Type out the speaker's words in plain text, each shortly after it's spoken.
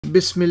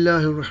بسم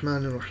الله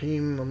الرحمن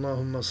الرحيم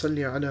اللهم صل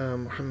على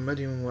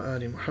محمد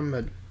وآل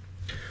محمد.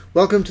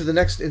 Welcome to the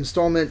next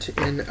installment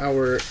in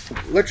our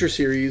lecture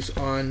series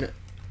on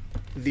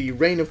the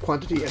reign of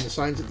quantity and the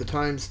signs of the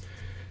times.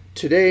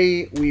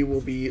 Today we will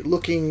be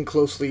looking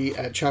closely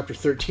at chapter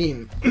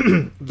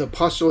 13, the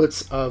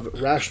postulates of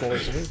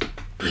rationalism.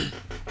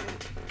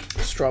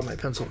 Straw my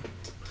pencil.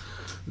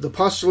 The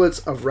postulates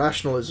of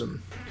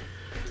rationalism.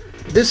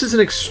 This is an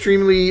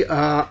extremely,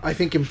 I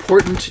think,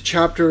 important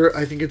chapter.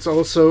 I think it's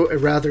also a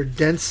rather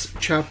dense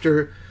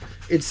chapter.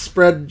 It's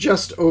spread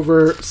just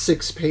over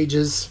 6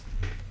 pages,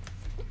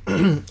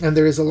 and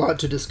there is a lot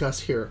to discuss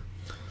here.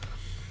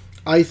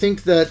 I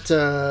think that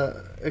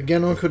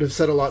Genon could have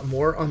said a lot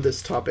more on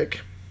this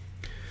topic,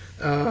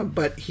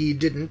 but he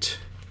didn't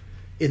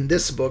in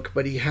this book,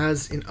 but he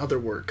has in other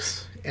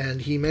works.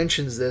 And he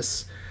mentions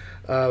this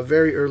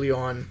very early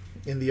on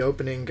in the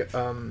opening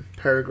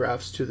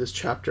paragraphs to this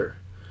chapter.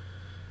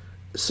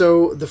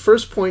 So the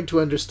first point to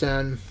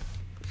understand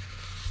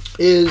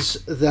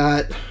is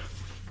that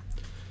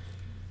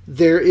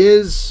there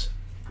is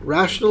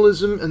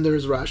rationalism and there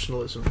is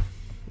rationalism.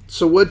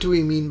 So what do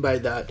we mean by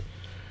that?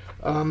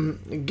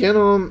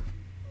 Genon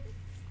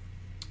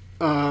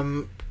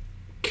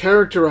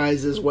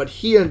characterizes what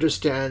he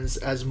understands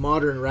as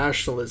modern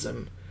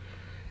rationalism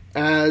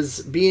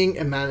as being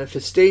a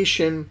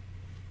manifestation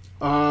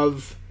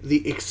of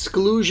the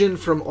exclusion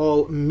from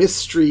all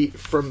mystery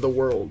from the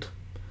world.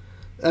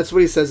 That's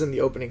what he says in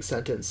the opening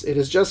sentence. It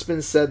has just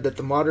been said that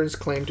the moderns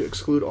claim to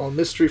exclude all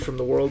mystery from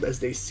the world as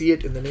they see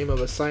it in the name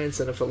of a science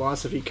and a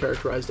philosophy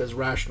characterized as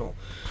rational.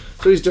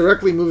 So he's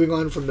directly moving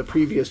on from the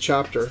previous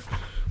chapter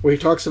where he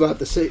talks about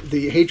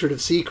the hatred of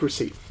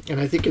secrecy. And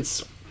I think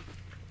it's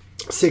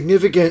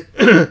significant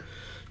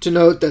to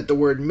note that the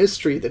word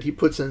mystery that he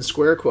puts in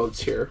square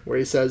quotes here, where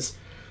he says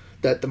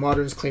that the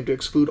moderns claim to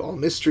exclude all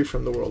mystery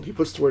from the world. He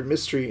puts the word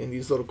mystery in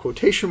these little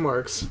quotation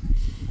marks.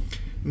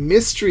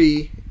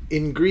 Mystery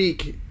in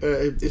Greek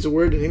is a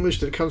word in English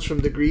that comes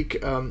from the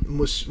Greek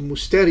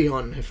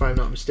mysterion, if I'm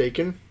not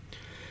mistaken.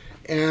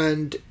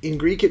 And in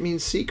Greek it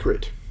means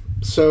secret.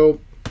 So,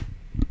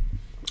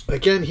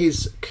 again,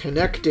 he's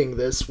connecting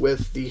this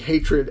with the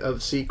hatred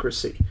of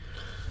secrecy.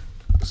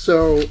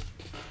 So,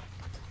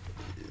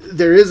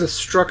 there is a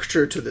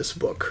structure to this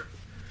book.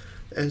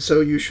 And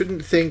so you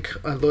shouldn't think,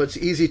 although it's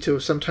easy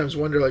to sometimes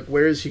wonder, like,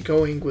 where is he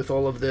going with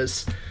all of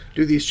this?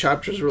 Do these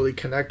chapters really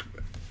connect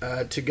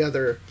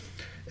together?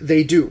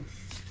 They do.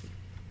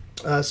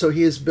 So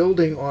he is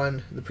building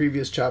on the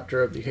previous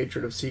chapter of the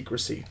hatred of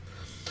secrecy.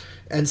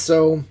 And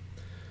so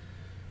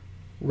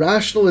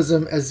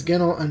rationalism, as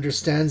Genon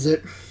understands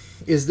it,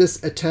 is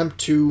this attempt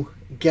to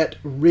get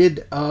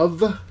rid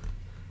of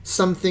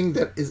something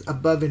that is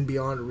above and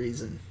beyond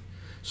reason.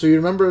 So you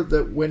remember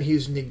that when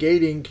he's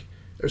negating,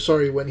 or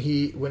sorry, when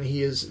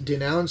he is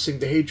denouncing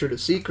the hatred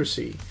of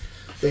secrecy,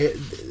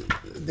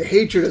 the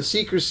hatred of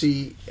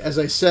secrecy, as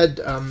I said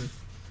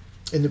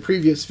in the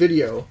previous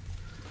video,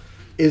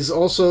 is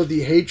also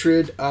the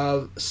hatred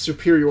of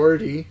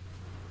superiority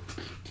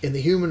in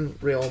the human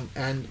realm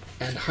and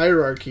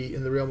hierarchy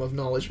in the realm of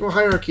knowledge. Well,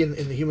 hierarchy in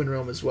the human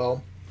realm as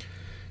well.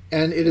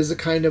 And it is a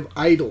kind of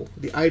idol,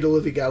 the idol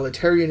of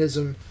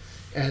egalitarianism,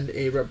 and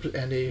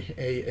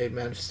a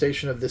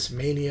manifestation of this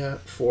mania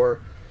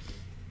for,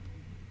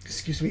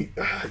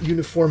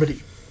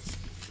 uniformity.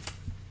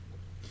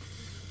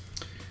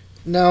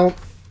 Now,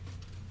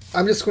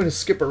 I'm just going to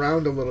skip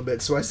around a little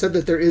bit. So I said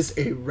that there is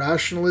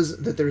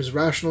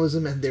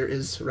rationalism and there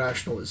is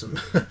rationalism.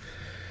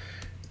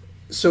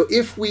 So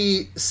if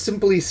we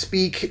simply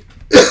speak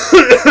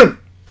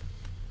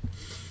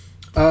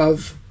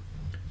of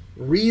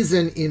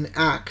reason in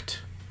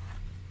act,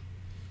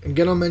 and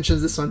Genon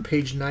mentions this on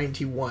page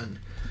 91.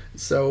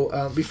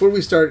 So before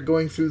we start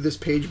going through this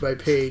page by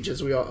page,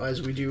 as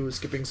we do,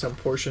 skipping some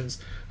portions,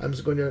 I'm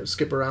just going to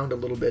skip around a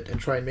little bit and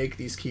try and make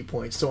these key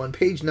points. So on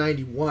page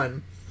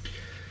 91,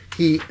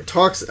 he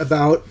talks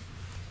about,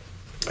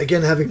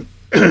 again, having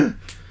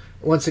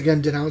once again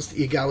denounced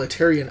the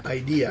egalitarian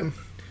idea.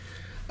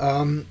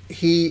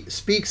 He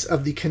speaks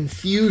of the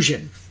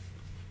confusion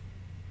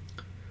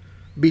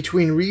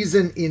between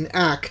reason in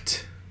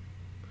act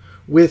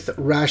with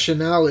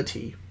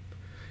rationality,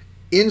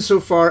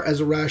 insofar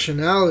as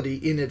rationality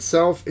in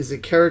itself is a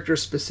character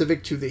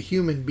specific to the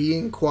human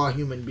being, qua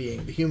human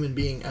being, the human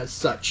being as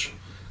such.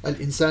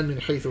 Al-insan min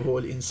haythu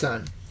huwa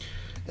al-insan.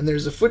 And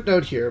there's a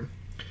footnote here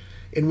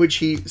in which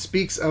he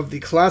speaks of the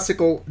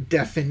classical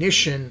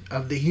definition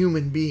of the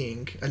human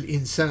being,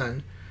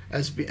 al-insan,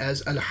 as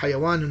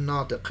al-hayawan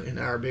al-natiq in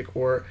Arabic,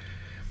 or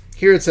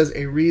here it says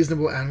a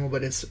reasonable animal,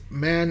 but it's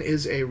man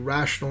is a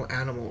rational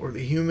animal, or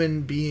the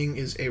human being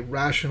is a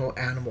rational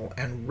animal.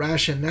 And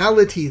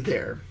rationality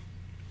there,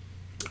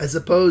 as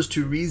opposed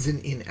to reason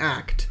in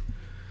act,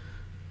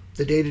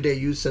 the day-to-day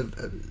use of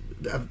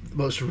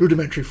most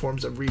rudimentary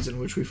forms of reason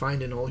which we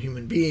find in all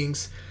human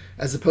beings,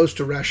 as opposed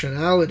to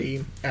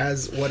rationality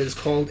as what is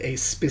called a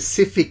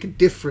specific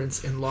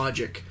difference in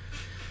logic.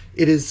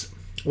 It is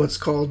what's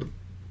called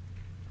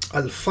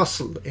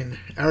al-fasl in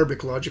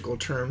Arabic logical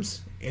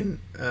terms, in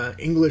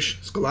English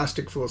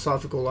scholastic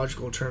philosophical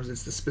logical terms,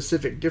 it's the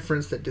specific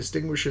difference that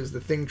distinguishes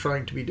the thing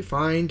trying to be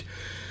defined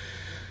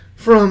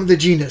from the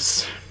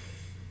genus.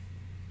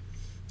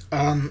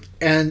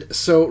 And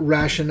so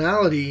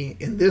rationality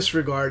in this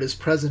regard is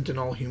present in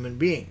all human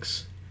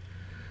beings.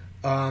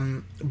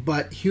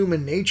 But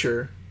human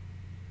nature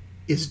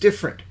is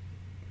different,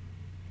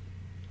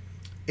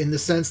 in the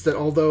sense that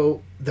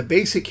although the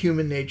basic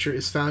human nature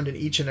is found in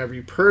each and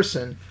every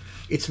person,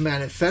 its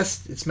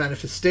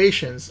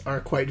manifestations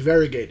are quite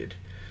variegated.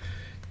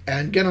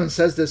 And Genon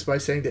says this by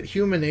saying that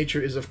human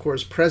nature is, of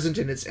course, present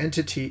in its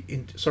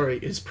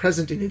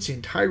present in its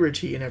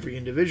entirety in every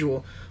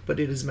individual, but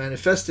it is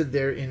manifested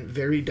there in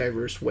very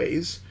diverse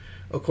ways,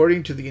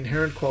 according to the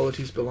inherent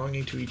qualities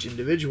belonging to each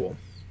individual.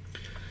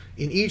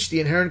 In each, the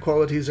inherent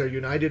qualities are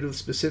united with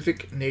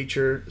specific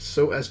nature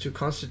so as to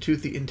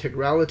constitute the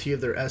integrality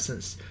of their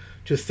essence.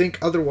 To think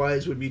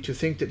otherwise would be to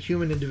think that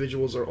human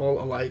individuals are all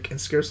alike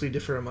and scarcely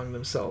differ among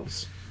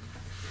themselves.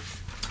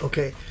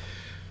 Okay,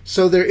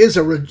 so there is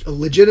a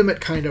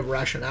legitimate kind of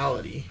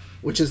rationality,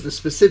 which is the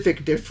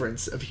specific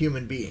difference of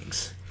human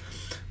beings.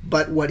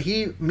 But what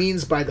he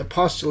means by the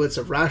postulates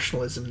of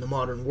rationalism in the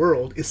modern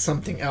world is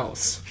something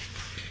else.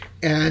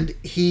 And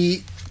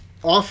he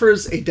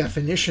offers a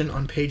definition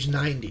on page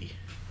 90.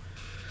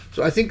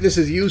 So I think this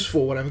is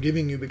useful, what I'm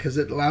giving you, because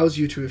it allows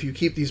you to, if you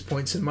keep these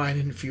points in mind,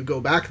 and if you go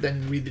back then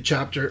and read the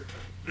chapter,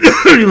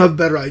 you'll have a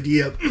better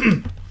idea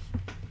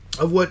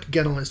of what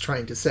Genon is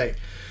trying to say.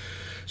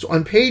 So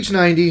on page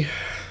 90,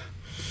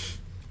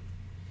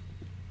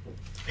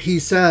 he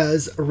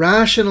says,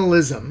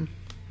 rationalism,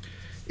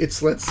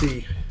 it's, let's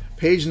see,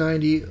 page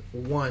 90,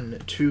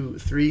 1, 2,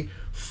 3,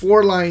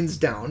 4 lines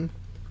down.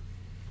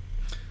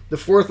 The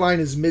fourth line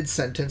is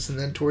mid-sentence, and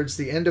then towards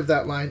the end of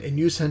that line, a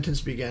new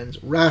sentence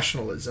begins.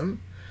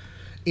 Rationalism,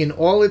 in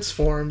all its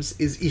forms,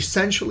 is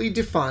essentially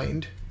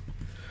defined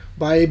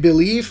by a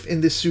belief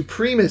in the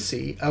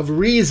supremacy of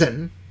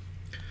reason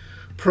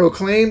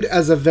proclaimed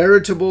as a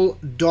veritable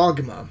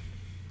dogma,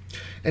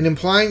 and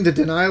implying the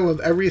denial of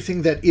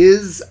everything that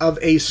is of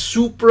a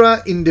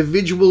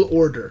supra-individual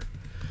order.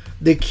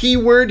 The key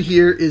word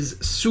here is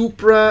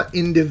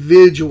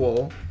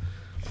supra-individual.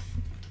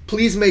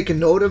 Please make a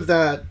note of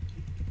that.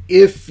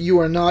 If you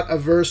are not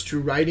averse to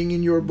writing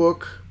in your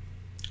book,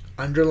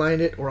 underline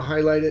it or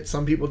highlight it.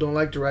 Some people don't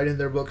like to write in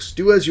their books.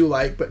 Do as you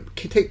like, but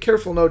take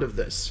careful note of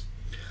this.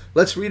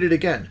 Let's read it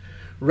again.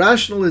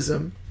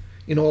 Rationalism,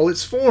 in all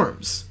its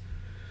forms,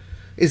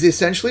 is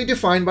essentially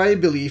defined by a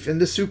belief in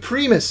the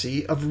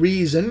supremacy of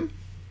reason,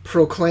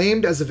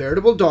 proclaimed as a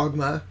veritable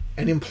dogma,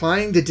 and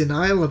implying the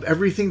denial of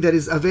everything that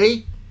is of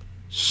a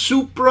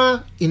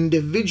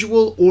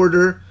supra-individual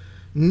order,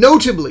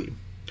 notably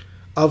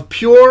of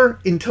pure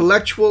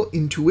intellectual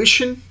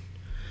intuition,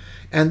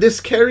 and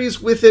this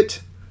carries with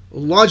it,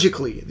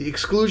 logically, the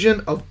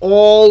exclusion of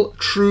all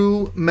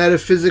true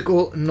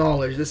metaphysical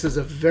knowledge. This is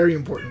a very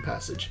important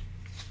passage.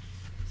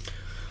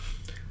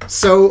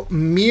 So,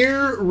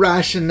 mere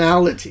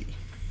rationality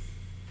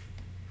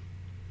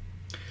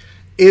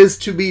is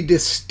to be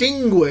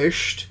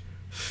distinguished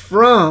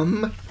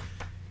from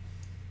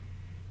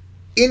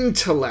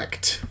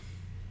intellect,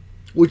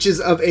 which is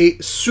of a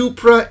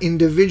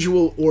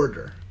supra-individual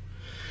order.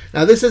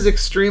 Now, this is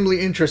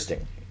extremely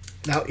interesting.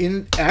 Now,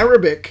 in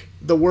Arabic,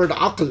 the word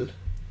aql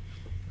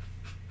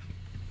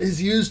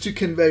is used to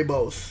convey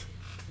both.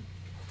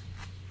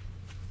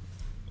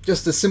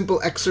 Just a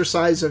simple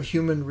exercise of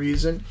human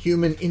reason,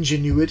 human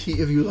ingenuity,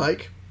 if you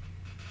like,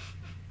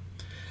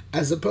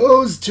 as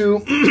opposed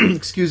to,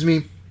 excuse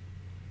me,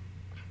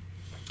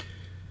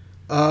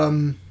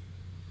 the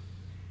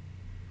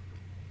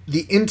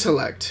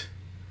intellect,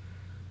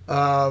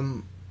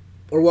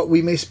 or what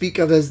we may speak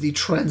of as the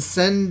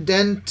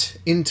transcendent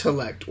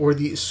intellect, or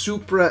the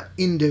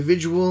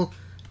supra-individual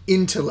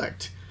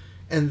intellect.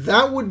 And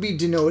that would be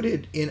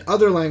denoted in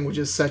other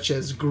languages, such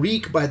as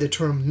Greek by the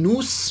term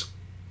nous,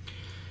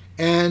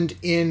 and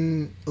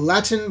in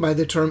Latin by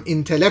the term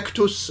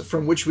intellectus,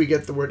 from which we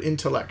get the word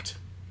intellect.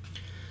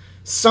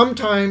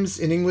 Sometimes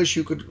in English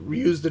you could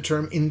use the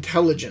term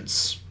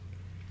intelligence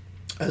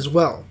as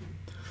well.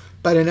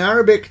 But in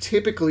Arabic,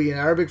 typically in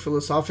Arabic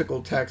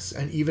philosophical texts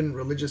and even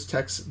religious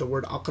texts, the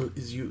word aql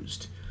is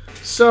used.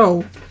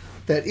 So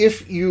that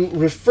if you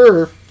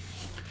refer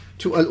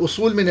to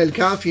Al-Usul min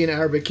al-Kafi in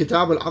Arabic,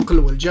 Kitab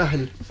al-Aql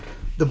wal-Jahl,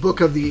 the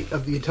book of the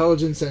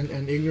intelligence and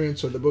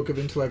ignorance, or the book of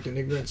intellect and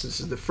ignorance, this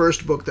is the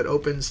first book that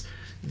opens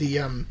the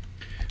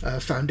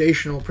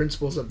foundational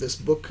principles of this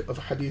book of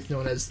hadith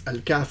known as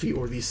Al-Kafi,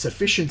 or the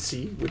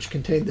sufficiency, which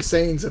contained the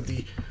sayings of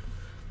the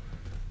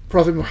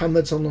Prophet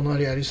Muhammad sallallahu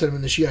alaihi wasallam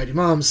and the Shiite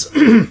Imams.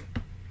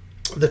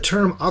 The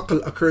term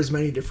aql occurs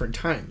many different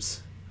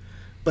times,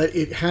 but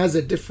it has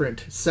a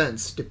different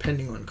sense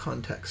depending on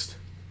context.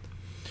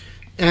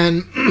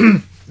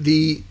 And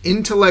the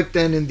intellect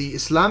then in the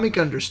Islamic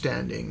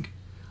understanding,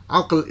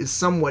 aql, is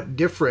somewhat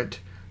different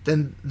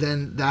than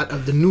that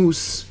of the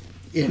nous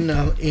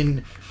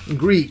in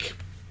Greek.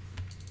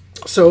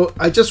 So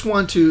I just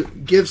want to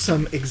give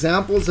some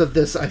examples of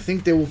this. I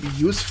think they will be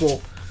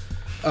useful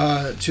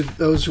to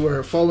those who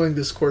are following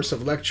this course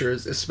of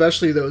lectures,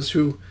 especially those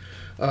who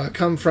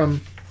come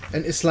from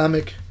an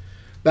Islamic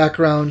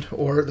background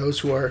or those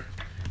who are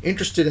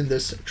interested in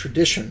this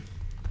tradition.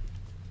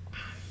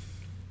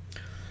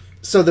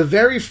 So the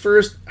very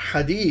first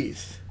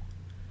hadith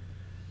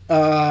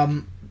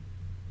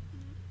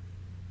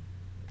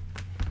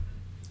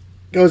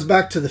goes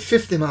back to the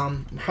fifth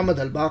Imam, Muhammad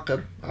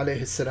al-Baqir,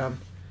 alayhi salam.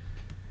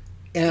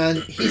 And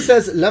he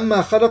says,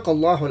 لَمَّا خَلَقَ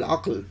اللَّهُ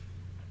الْعَقْلِ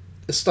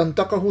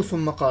استنطقه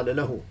ثم قال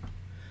له.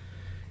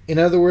 In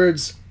other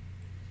words,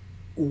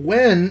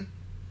 when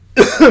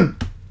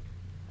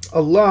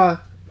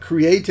Allah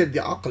created the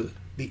aql,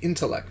 the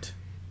intellect,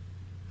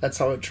 that's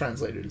how it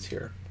translated is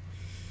here,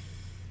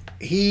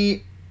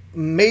 He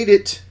made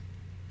it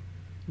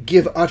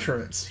give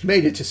utterance. He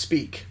made it to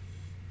speak.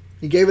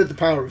 He gave it the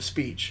power of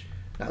speech.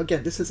 Now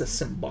again, this is a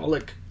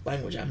symbolic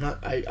language.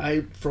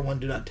 I for one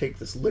do not take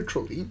this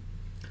literally.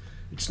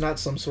 It's not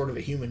some sort of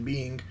a human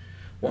being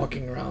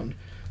walking around.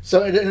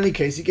 So in any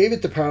case, he gave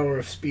it the power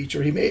of speech,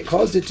 or he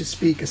caused it to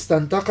speak.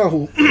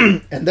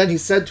 استنطقه, and then he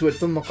said to it,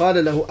 ثم قال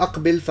له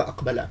أقبل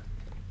فأقبل.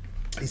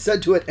 He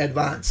said to it,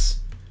 advance,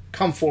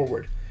 come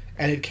forward,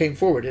 and it came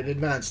forward. It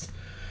advanced.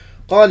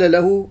 قال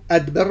له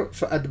أدبر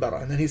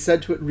فأدبر, and then he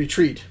said to it,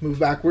 retreat, move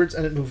backwards,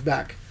 and it moved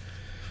back.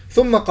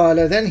 ثم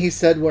قال, then he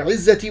said,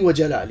 وعزتي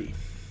وجلالي,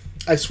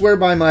 I swear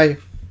by my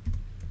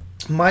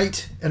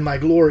might and my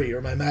glory,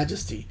 or my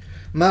majesty,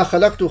 ما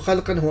خلقت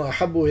خلقا هو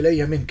أحب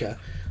إلي منك,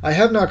 I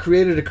have not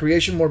created a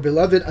creation more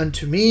beloved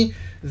unto me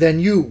than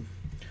you.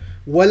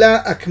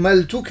 ولا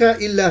أكملتك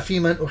إلا في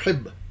من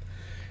أحب,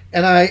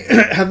 and I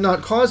have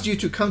not caused you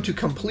to come to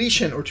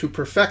completion or to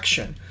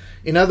perfection.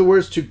 In other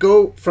words, to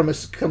go from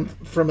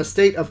a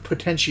state of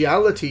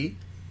potentiality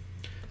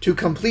to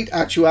complete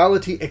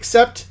actuality,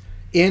 except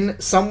in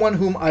someone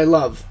whom I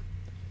love.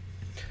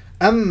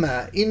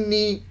 أما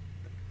إني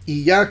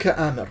إياك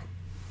آمر,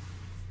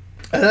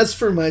 and as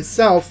for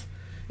myself,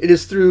 it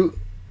is through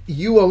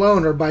you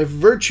alone, or by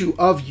virtue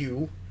of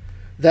you,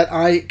 that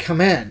I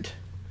command,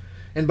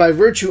 and by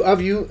virtue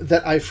of you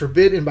that I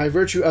forbid, and by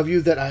virtue of you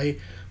that I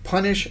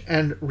punish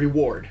and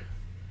reward.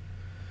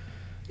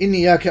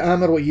 إني إياك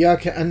آمر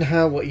وإياك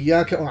أنهى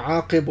وإياك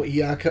أعاقب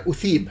وإياك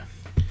أثيب.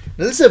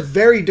 Now this is a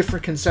very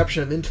different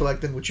conception of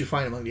intellect than what you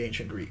find among the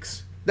ancient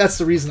Greeks. That's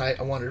the reason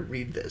I want to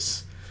read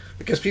this.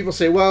 Because people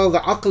say, well, the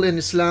aql in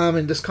Islam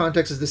in this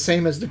context is the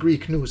same as the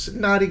Greek nous.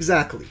 Not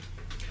exactly.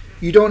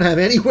 You don't have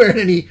anywhere in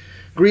any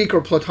Greek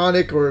or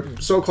Platonic or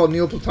so-called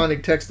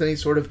Neoplatonic text any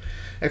sort of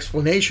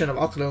explanation of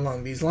aql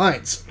along these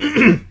lines.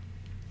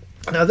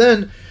 Now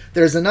then,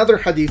 there's another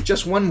hadith,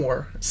 just one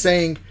more,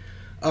 saying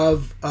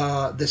of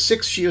the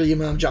sixth Shi'i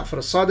Imam Ja'far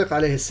as-Sadiq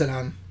alayhi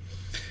salam,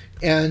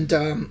 and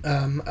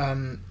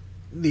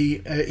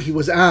he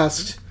was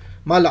asked,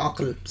 mal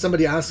aql,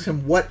 somebody asked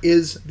him, what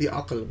is the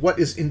aql, what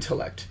is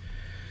intellect?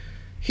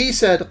 He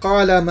said,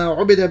 قال ما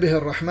عبد به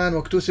الرحمن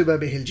واكتسب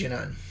به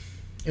الجنان.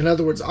 In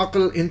other words,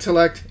 aql,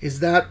 intellect, is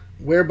that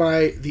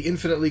whereby the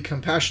infinitely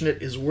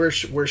compassionate is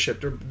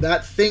worshipped, or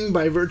that thing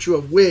by virtue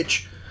of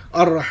which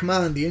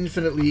ar-Rahman, the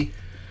infinitely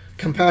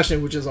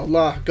compassionate, which is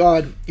Allah,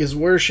 God, is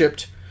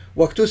worshipped.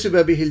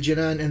 وَاكْتُسِبَ بِهِ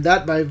الْجِنَانِ, and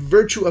that by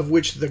virtue of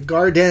which the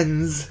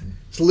gardens,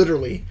 it's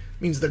literally,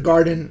 means the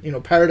garden,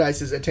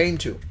 paradise is attained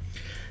to.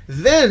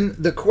 Then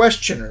the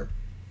questioner,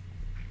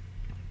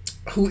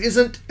 who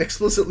isn't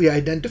explicitly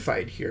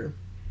identified here,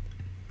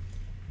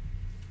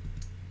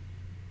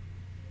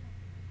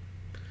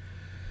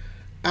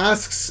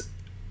 asks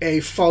a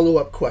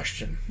follow-up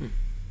question.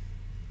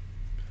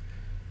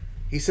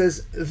 He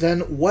says,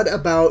 then what did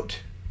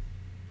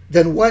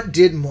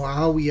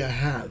Muawiyah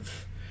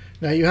have?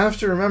 Now you have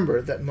to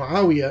remember that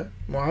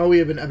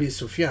Muawiyah bin Abi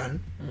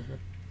Sufyan,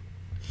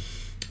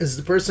 is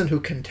the person who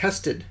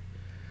contested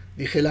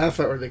the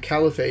Khilafah or the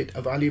Caliphate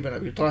of Ali bin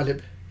Abi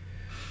Talib,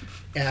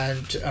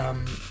 and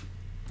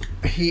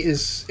he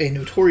is a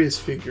notorious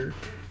figure,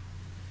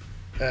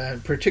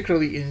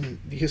 particularly in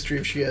the history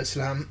of Shia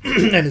Islam,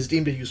 and is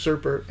deemed a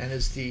usurper, and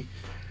is the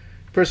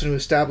person who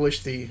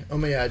established the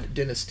Umayyad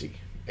dynasty,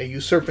 a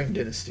usurping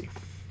dynasty.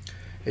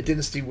 A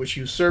dynasty which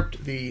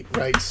usurped the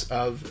rights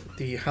of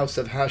the house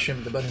of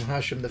Hashim, the Banu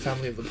Hashim, the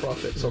family of the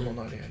Prophet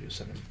sallallahu alaihi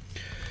wasallam.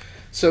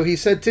 So he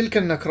said, "Tilka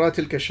an-nakra,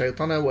 tilka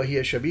shaytana, wa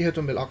hiya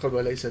shabihatun bil aql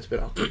wa laysat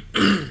bil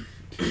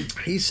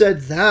aql." He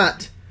said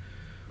that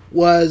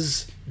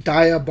was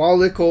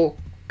diabolical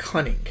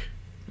cunning,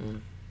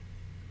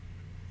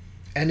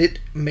 and it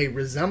may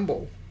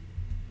resemble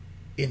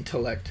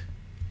intellect,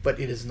 but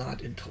it is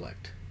not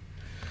intellect.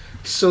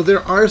 So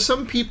there are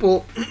some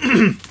people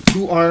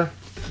who are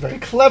very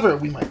clever,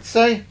 we might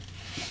say,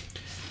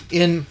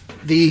 in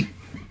the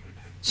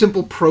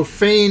simple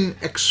profane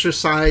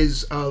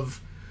exercise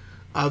of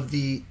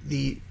the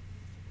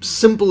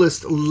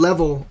simplest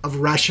level of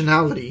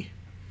rationality,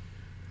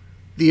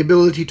 the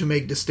ability to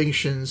make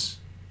distinctions,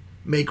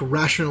 make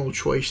rational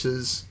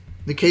choices.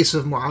 In the case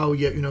of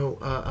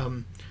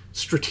Muawiyah,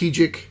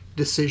 strategic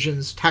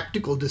decisions,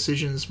 tactical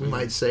decisions, we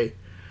might say,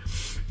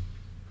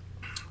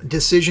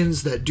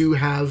 decisions that do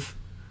have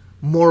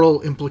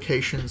moral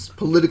implications,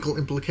 political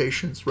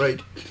implications,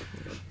 right?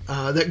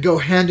 That go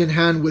hand in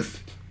hand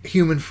with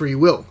human free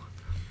will.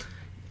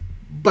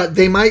 But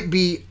they might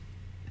be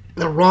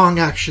the wrong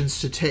actions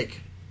to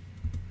take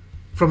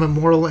from a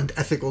moral and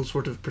ethical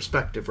sort of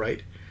perspective,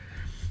 right?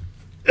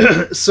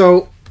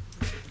 So,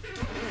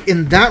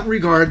 in that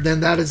regard, then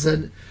that is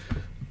a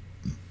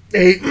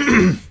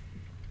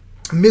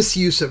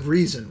misuse of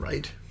reason,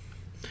 right?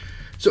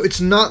 So it's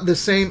not the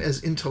same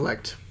as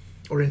intellect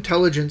or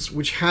intelligence,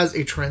 which has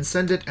a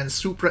transcendent and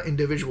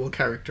supra-individual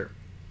character.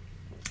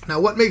 Now,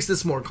 what makes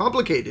this more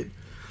complicated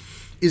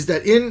is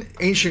that in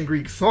ancient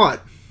Greek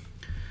thought,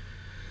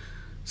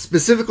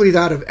 specifically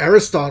that of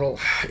Aristotle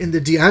in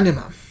the De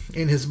Anima,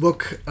 in his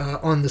book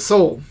on the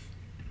soul,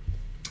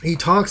 he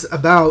talks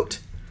about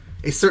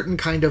a certain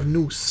kind of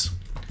nous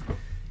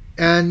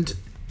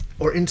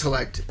or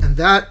intellect, and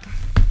that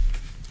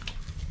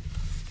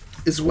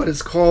is what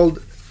is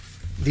called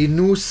the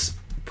nous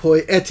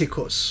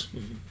poetikos.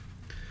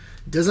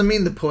 It doesn't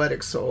mean the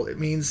poetic soul. It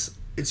means,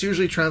 it's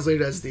usually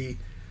translated as the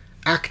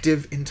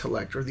active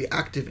intellect or the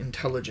active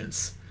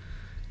intelligence.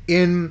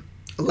 In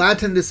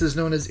Latin, this is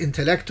known as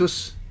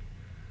intellectus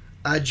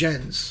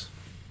agens,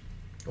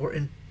 or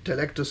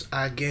intellectus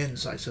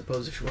agens, I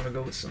suppose, if you want to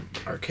go with some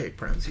archaic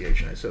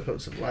pronunciation, I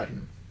suppose, of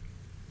Latin.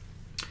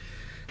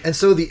 And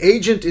so the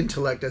agent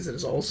intellect, as it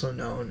is also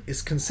known,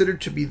 is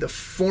considered to be the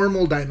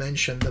formal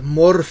dimension, the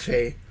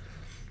morphe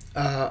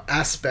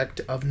aspect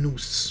of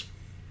nous.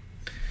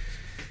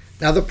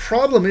 Now the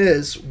problem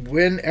is,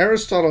 when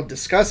Aristotle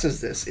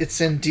discusses this, it's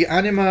in De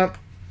Anima,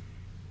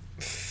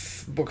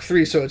 book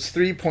 3, so it's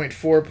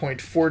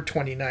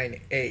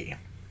 3.4.429a.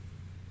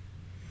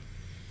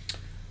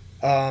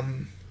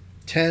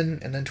 10,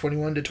 and then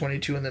 21 to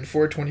 22, and then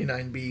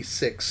 429b,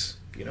 6.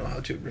 You know how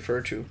to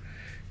refer to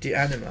De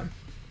Anima.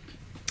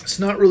 It's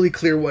not really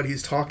clear what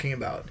he's talking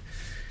about.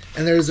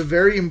 And there is a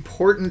very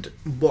important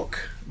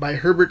book by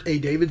Herbert A.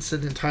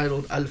 Davidson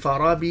entitled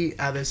Al-Farabi,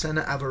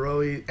 Avicenna,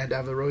 Averroes, and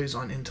Averroes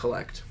on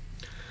Intellect,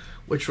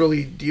 which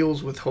really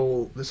deals with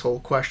this whole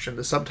question.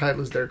 The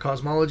subtitle is Their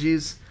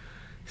Cosmologies,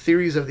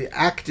 Theories of the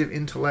Active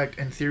Intellect,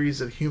 and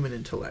Theories of Human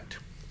Intellect.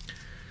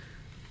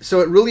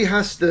 So it really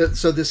has to,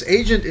 so this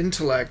agent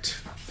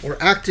intellect, or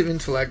active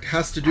intellect,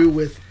 has to do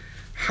with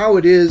how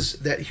it is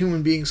that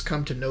human beings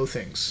come to know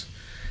things.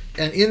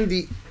 And in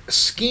the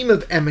scheme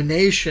of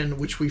emanation,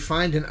 which we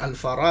find in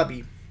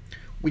Al-Farabi,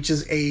 which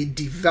is a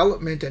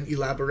development and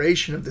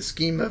elaboration of the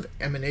scheme of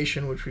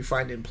emanation which we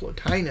find in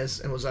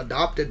Plotinus and was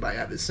adopted by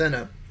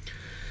Avicenna,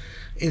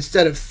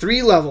 instead of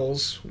 3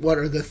 levels, what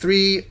are the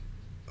 3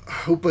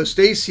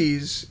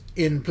 hypostases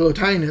in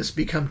Plotinus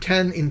become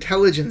 10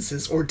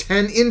 intelligences or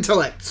 10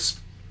 intellects.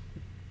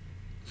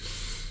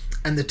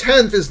 And the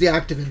 10th is the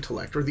active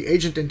intellect or the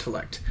agent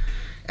intellect.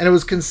 And it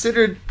was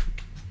considered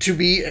to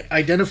be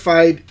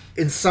identified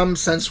in some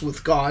sense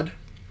with God.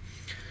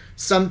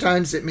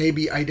 Sometimes it may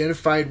be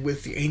identified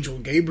with the angel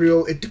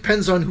Gabriel. It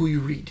depends on who you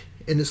read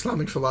in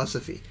Islamic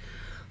philosophy.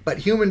 But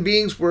human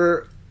beings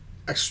were,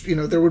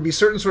 there would be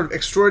certain sort of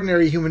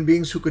extraordinary human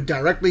beings who could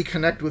directly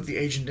connect with the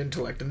agent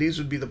intellect, and these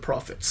would be the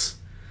prophets.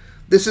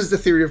 This is the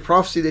theory of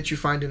prophecy that you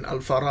find in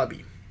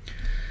Al-Farabi.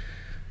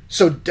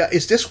 So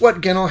is this what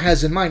Guénon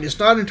has in mind? It's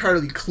not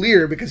entirely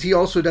clear because he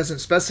also doesn't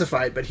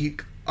specify it, but he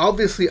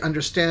obviously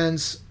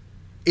understands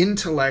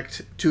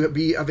intellect to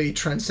be of a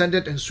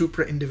transcendent and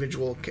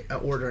supra-individual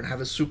order and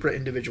have a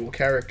supra-individual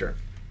character.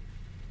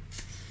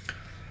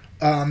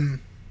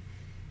 And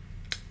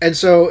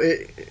so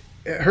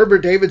Herbert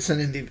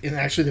Davidson, in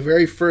actually the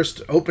very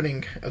first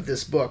opening of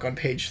this book on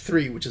page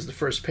 3, which is the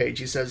first page,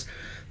 he says,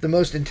 the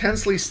most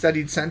intensely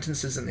studied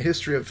sentences in the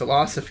history of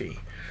philosophy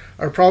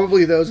are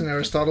probably those in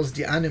Aristotle's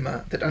De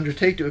Anima that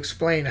undertake to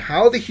explain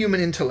how the human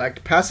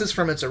intellect passes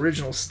from its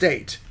original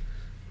state,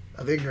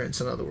 of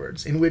ignorance in other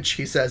words, in which,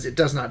 he says, it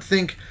does not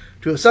think,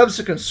 to a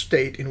subsequent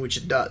state in which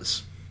it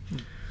does.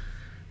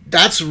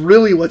 That's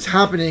really what's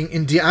happening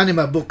in De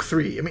Anima book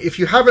 3. I mean, if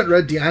you haven't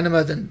read De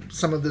Anima, then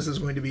some of this is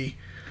going to be...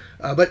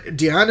 but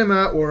De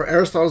Anima, or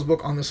Aristotle's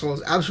book on the soul,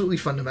 is absolutely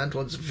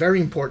fundamental. It's very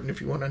important if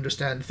you want to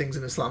understand things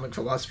in Islamic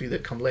philosophy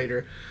that come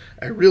later.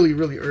 I really,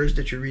 really urge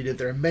that you read it.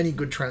 There are many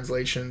good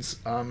translations.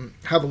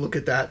 Have a look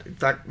at that. In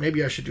fact,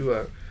 maybe I should do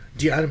a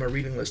De Anima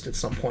reading list at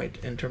some point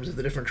in terms of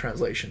the different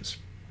translations.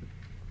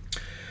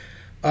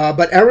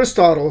 But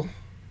Aristotle,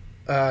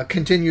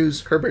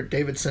 continues Herbert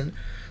Davidson,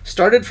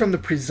 started from the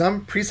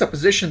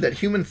presupposition that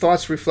human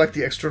thoughts reflect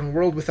the external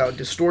world without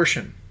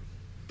distortion.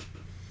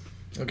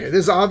 Okay,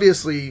 this is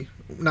obviously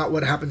not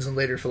what happens in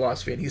later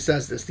philosophy, and he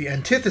says this, the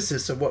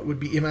antithesis of what would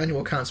be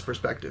Immanuel Kant's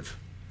perspective.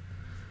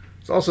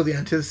 It's also the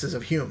antithesis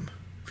of Hume,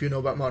 if you know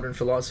about modern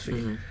philosophy.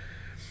 Mm-hmm.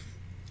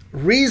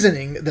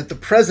 Reasoning that the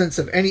presence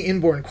of any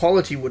inborn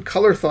quality would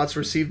color thoughts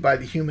received by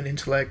the human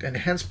intellect and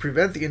hence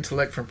prevent the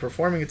intellect from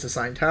performing its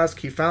assigned task,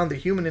 he found the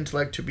human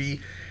intellect to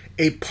be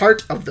a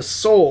part of the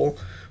soul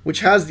which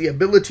has the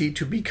ability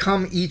to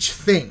become each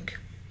thing,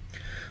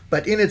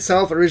 but in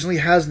itself originally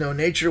has no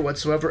nature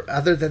whatsoever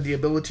other than the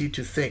ability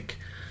to think.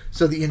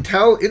 So the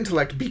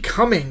intellect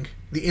becoming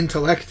the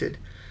intellected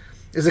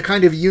is a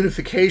kind of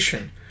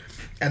unification.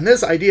 And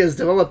this idea is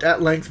developed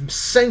at length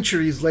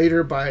centuries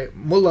later by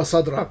Mullah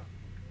Sadra,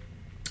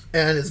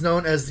 and is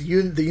known as the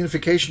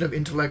unification of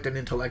intellect and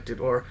intellected,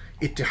 or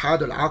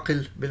ittihad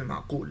al-aql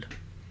bil-ma'qul.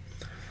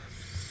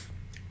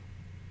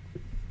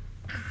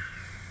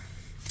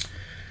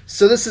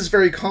 So this is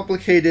very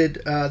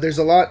complicated. There's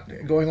a lot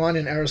going on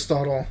in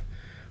Aristotle,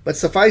 but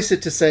suffice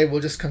it to say, we'll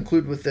just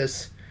conclude with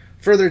this.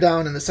 Further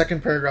down in the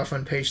second paragraph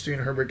on page 3 in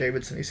Herbert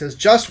Davidson, he says,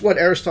 just what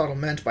Aristotle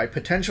meant by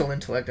potential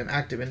intellect and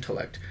active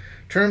intellect,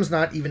 terms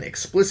not even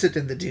explicit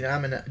in the de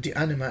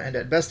anima and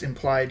at best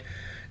implied,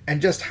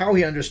 and just how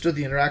he understood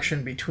the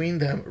interaction between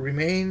them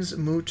remains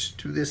moot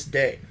to this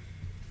day.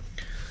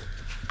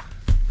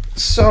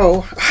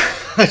 So,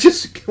 I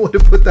just want to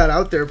put that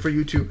out there for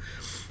you to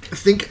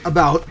think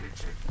about.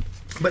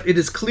 But it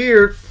is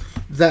clear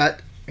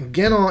that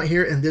Guénon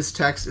here in this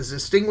text is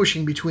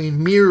distinguishing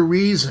between mere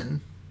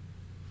reason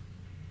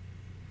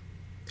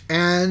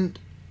and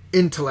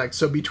intellect.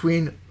 So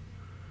between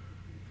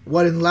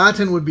what in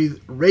Latin would be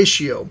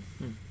ratio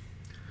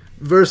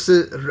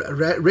versus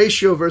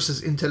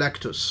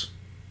intellectus.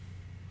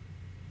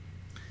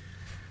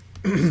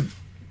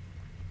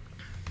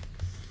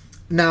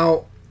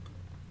 Now,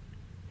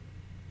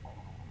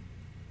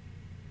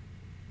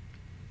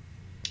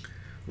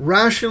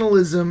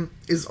 rationalism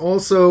is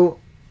also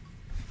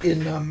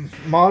in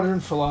modern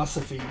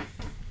philosophy,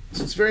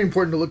 so it's very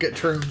important to look at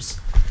terms.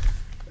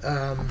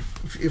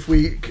 If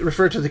we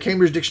refer to the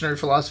Cambridge Dictionary of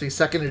Philosophy,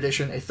 2nd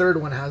edition, a third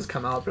one has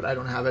come out, but I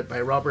don't have it, by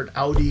Robert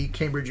Audi,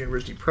 Cambridge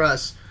University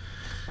Press.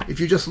 If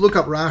you just look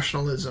up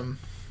rationalism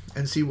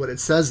and see what it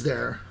says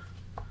there,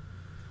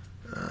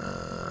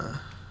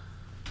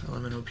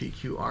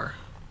 LMNOPQR.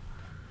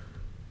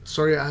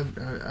 Sorry, I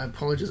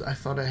apologize. I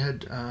thought I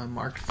had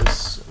marked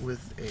this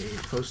with a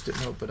post-it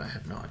note, but I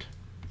have not.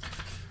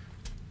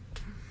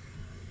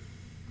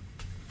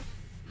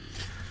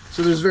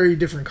 So there's very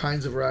different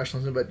kinds of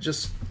rationalism, but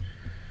just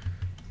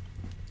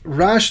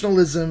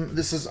rationalism,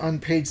 this is on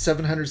page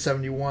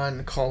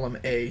 771, column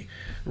A.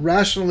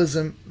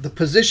 Rationalism, the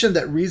position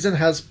that reason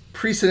has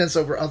precedence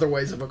over other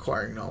ways of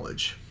acquiring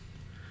knowledge.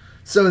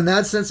 So in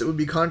that sense, it would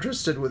be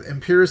contrasted with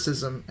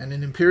empiricism, and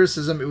in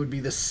empiricism, it would be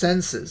the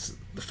senses,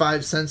 the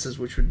 5 senses,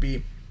 which would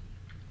be,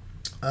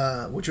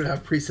 which would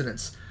have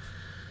precedence.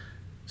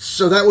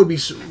 So that would be,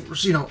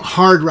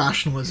 hard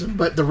rationalism.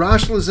 But the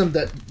rationalism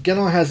that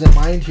Guénon has in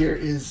mind here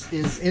is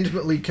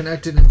intimately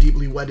connected and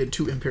deeply wedded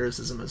to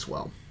empiricism as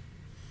well,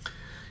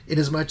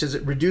 inasmuch as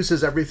it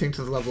reduces everything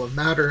to the level of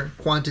matter,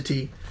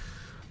 quantity.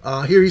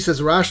 Here he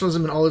says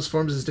rationalism in all its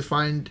forms is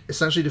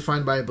essentially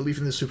defined by a belief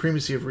in the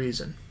supremacy of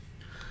reason,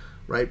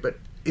 right? But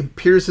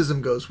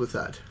empiricism goes with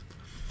that.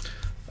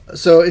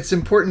 So it's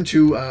important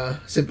to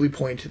simply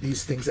point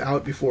these things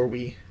out before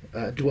we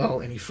dwell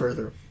any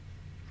further.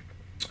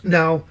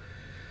 Now,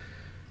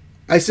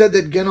 I said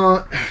that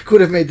Guénon could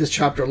have made this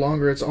chapter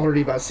longer. It's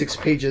already about 6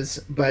 pages,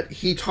 but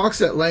he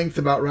talks at length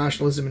about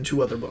rationalism in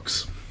 2 other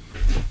books.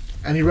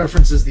 And he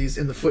references these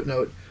in the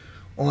footnote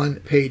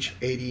on page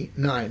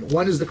 89.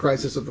 One is The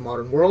Crisis of the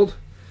Modern World,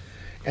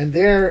 and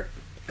there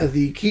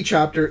the key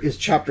chapter is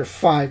chapter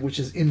 5, which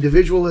is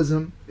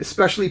individualism,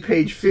 especially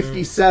page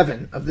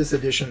 57 of this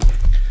edition.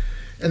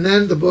 And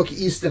then the book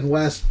East and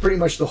West, pretty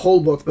much the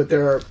whole book, but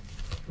there are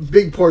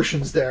big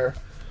portions there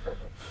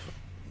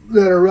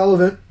that are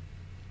relevant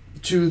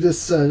to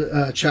this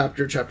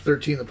chapter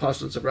 13, The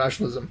Postulates of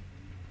Rationalism.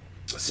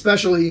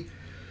 Especially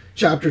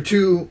chapter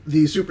 2,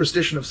 The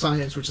Superstition of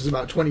Science, which is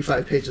about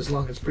 25 pages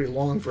long. It's pretty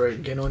long for a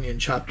Guénonian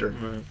chapter.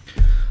 Right.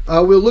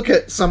 We'll look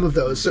at some of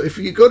those. So if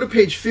you go to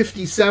page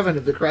 57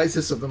 of The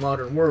Crisis of the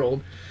Modern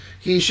World,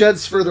 he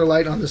sheds further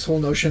light on this whole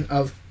notion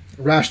of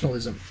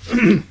rationalism.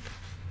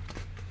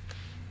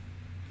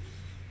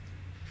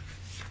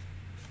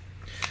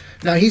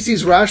 Now, he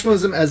sees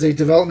rationalism as a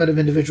development of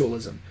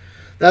individualism.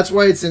 That's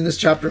why it's in this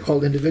chapter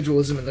called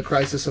Individualism in the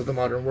Crisis of the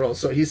Modern World.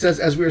 So he says,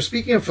 as we are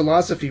speaking of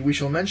philosophy, we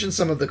shall mention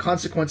some of the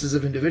consequences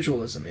of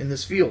individualism in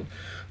this field,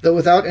 though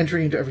without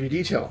entering into every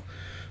detail.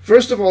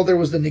 First of all, there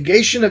was the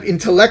negation of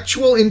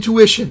intellectual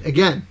intuition,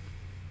 again,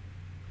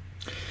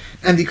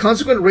 and the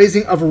consequent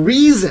raising of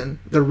reason,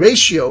 the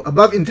ratio,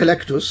 above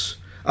intellectus,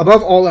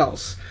 above all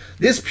else.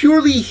 This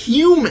purely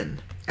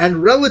human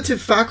and relative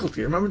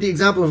faculty, remember the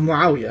example of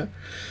Muawiyah,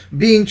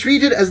 being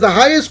treated as the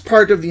highest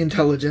part of the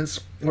intelligence,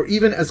 or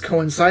even as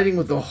coinciding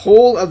with the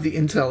whole of the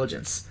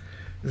intelligence.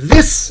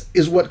 This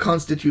is what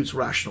constitutes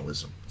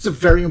rationalism. It's a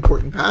very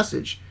important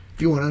passage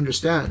if you want to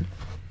understand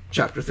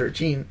chapter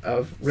 13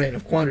 of Reign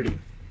of Quantity.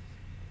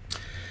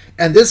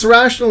 And this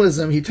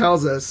rationalism, he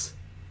tells us,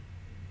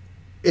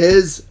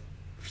 is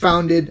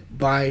founded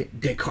by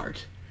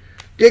Descartes.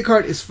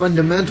 Descartes is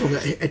fundamental.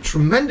 A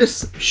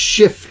tremendous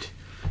shift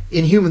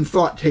in human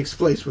thought takes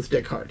place with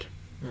Descartes.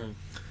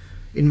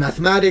 In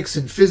mathematics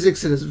and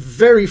physics, it has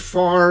very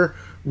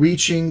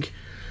far-reaching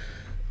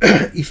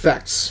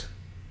effects.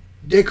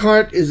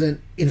 Descartes is an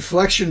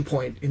inflection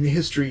point in the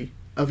history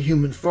of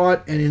human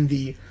thought, and in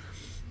the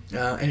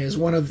and is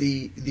one of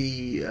the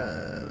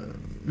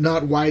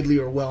not widely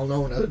or well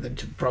known, other than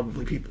to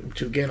probably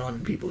to Genon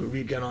and people who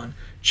read Genon,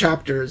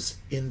 chapters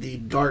in the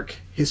dark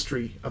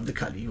history of the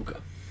Kali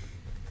Yuga.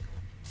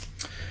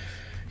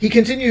 He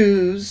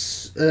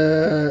continues,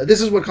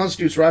 this is what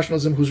constitutes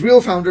rationalism, whose real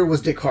founder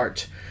was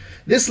Descartes.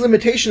 This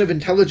limitation of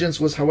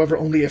intelligence was, however,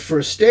 only a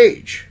first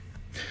stage.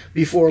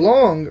 Before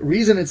long,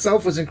 reason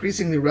itself was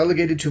increasingly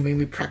relegated to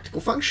mainly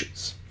practical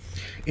functions.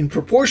 In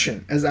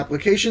proportion as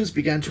applications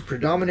began to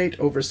predominate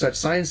over such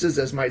sciences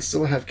as might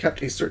still have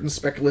kept a certain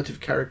speculative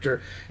character,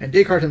 and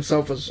Descartes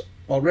himself was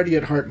already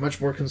at heart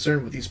much more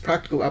concerned with these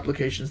practical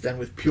applications than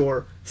with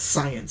pure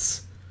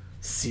science,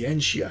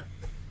 scientia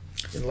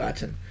in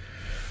Latin.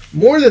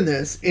 More than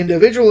this,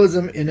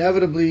 individualism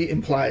inevitably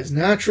implies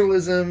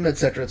naturalism,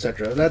 etc.,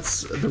 etc.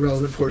 That's the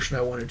relevant portion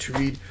I wanted to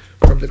read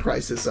from The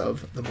Crisis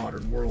of the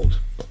Modern World.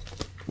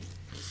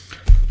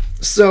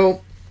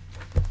 So,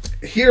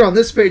 here on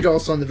this page,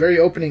 also on the very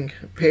opening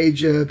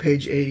page,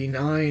 page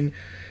 89,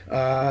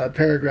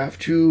 paragraph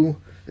 2,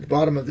 at the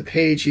bottom of the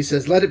page, he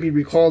says, "Let it be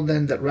recalled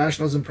then that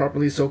rationalism,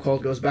 properly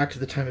so-called, goes back to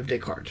the time of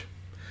Descartes.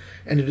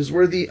 And it is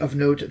worthy of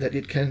note that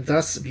it can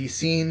thus be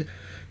seen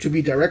to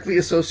be directly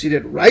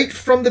associated right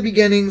from the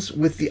beginnings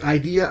with the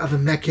idea of a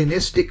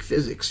mechanistic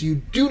physics.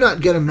 You do not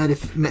get a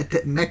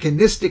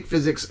mechanistic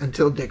physics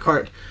until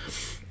Descartes.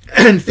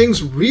 And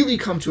things really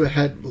come to a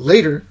head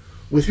later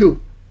with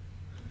who?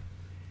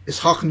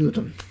 Isaac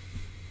Newton.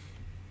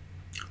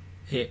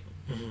 Yeah.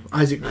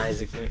 Isaac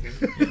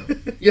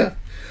Newton. Yeah.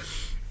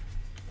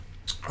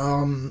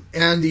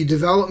 And the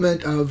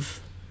development of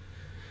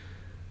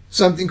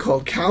something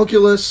called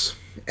calculus.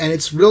 And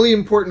it's really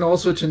important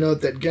also to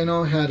note that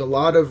Genon had a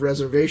lot of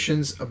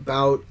reservations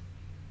about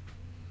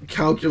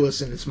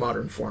calculus in its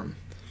modern form,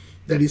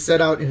 that he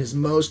set out in his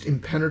most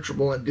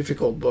impenetrable and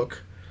difficult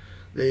book,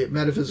 the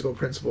metaphysical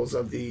principles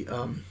of the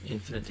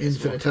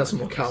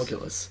infinitesimal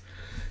calculus.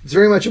 It's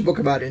very much a book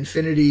about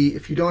infinity.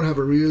 If you don't have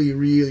a really,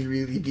 really,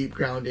 really deep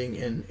grounding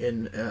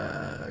in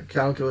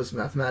calculus,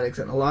 mathematics,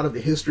 and a lot of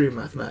the history of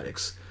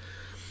mathematics,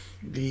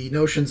 the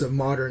notions of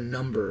modern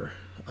number,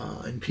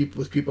 and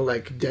people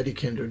like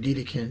Dedekind or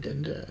Dedekind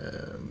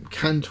and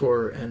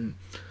Cantor and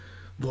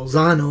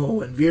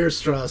Bolzano and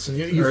Weierstrass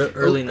and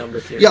early number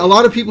theory. Yeah, a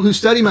lot of people who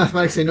study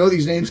mathematics, they know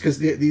these names because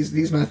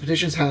these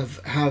mathematicians have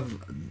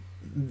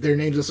their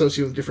names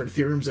associated with different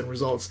theorems and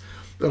results.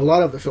 But a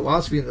lot of the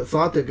philosophy and the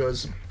thought that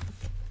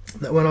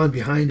went on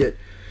behind it,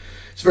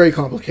 it's very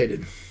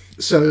complicated.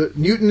 So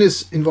Newton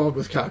is involved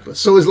with calculus.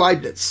 So is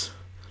Leibniz.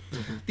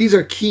 Mm-hmm. These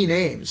are key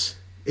names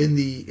in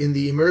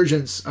the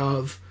emergence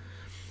of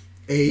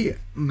a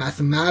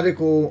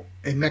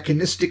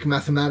mechanistic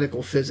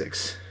mathematical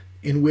physics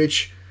in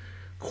which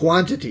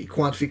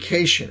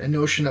quantification, a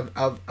notion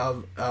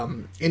of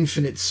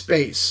infinite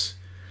space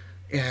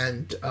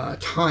and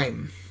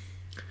time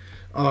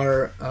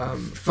are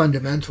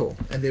fundamental,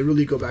 and they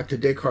really go back to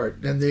Descartes.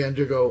 Then they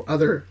undergo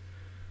other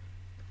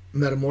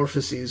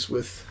metamorphoses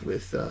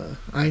with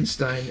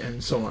Einstein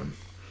and so on.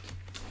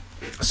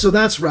 So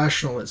that's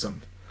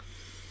rationalism.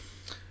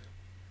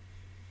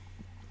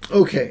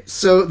 Okay,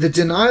 so the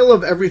denial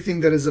of everything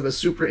that is of a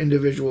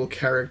super-individual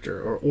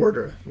character or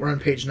order. We're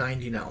on page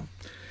 90 now.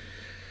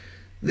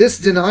 This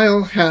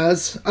denial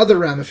has other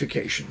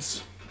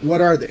ramifications. What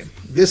are they?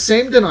 This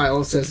same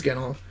denial, says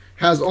Genon,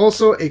 has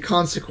also a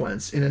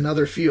consequence in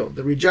another field,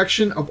 the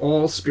rejection of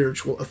all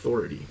spiritual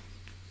authority,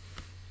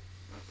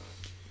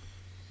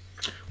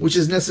 which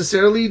is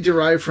necessarily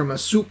derived from a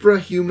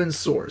suprahuman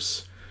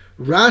source.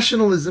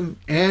 Rationalism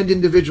and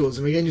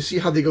individualism, again, you see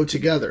how they go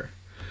together,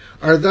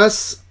 are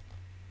thus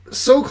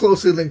so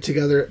closely linked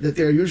together that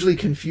they are usually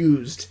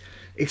confused,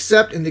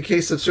 except in the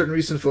case of certain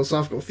recent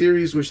philosophical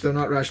theories, which, though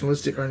not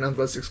rationalistic, are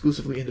nonetheless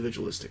exclusively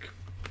individualistic.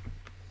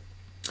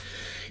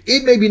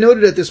 It may be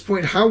noted at this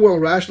point how well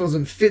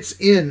rationalism fits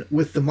in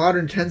with the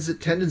modern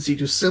tendency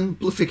to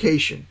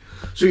simplification.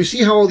 So you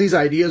see how all these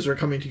ideas are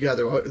coming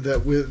together,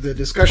 with the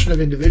discussion of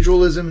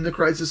individualism in the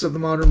crisis of the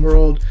modern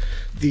world,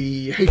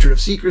 the hatred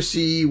of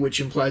secrecy, which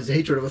implies the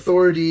hatred of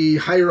authority,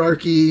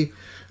 hierarchy,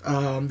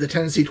 the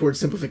tendency towards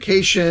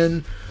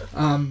simplification,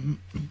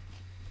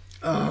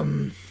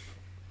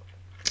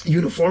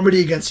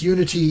 uniformity against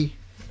unity.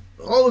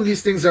 All of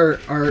these things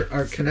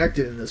are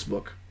connected in this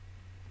book.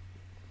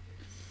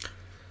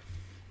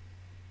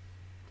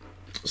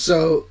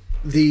 So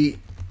the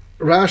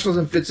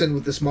rationalism fits in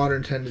with this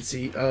modern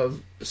tendency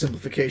of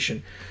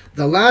simplification.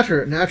 The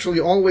latter naturally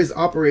always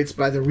operates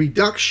by the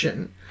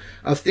reduction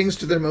of things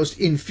to their most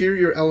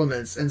inferior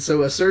elements, and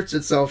so asserts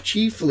itself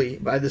chiefly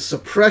by the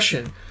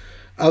suppression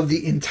of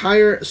the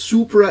entire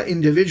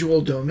supra-individual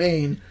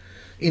domain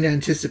in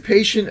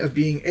anticipation of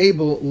being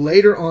able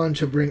later on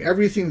to bring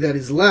everything that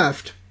is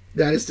left,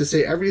 that is to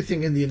say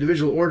everything in the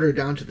individual order,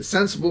 down to the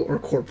sensible or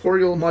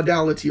corporeal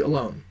modality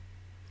alone.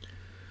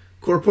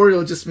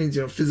 Corporeal just means,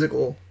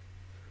 physical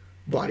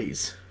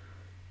bodies.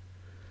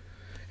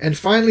 And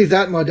finally,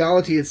 that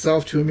modality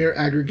itself to a mere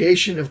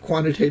aggregation of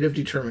quantitative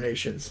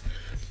determinations.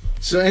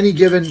 So any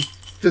given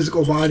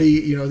physical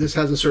body, this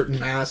has a certain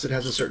mass, it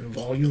has a certain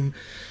volume.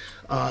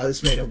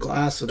 It's made of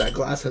glass, so that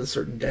glass has a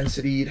certain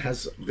density. It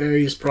has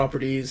various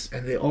properties,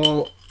 and they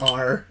all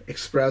are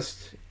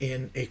expressed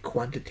in a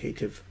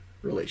quantitative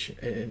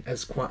relation,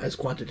 as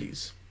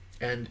quantities,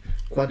 and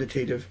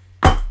quantitative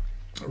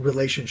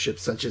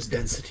relationships such as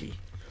density.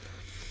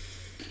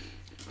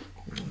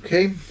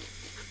 Okay.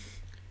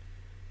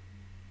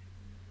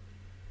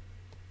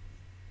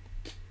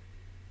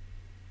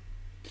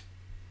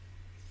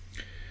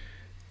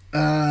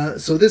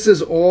 So this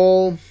is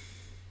all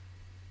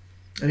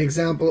an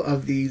example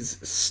of these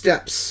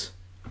steps,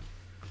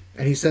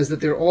 and he says that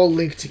they're all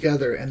linked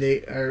together, and they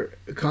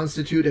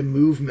constitute a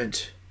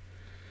movement,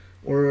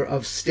 or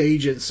of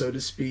stages, so to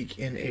speak,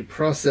 in a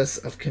process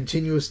of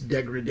continuous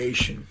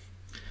degradation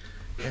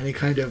and a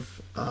kind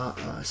of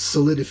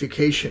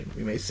solidification,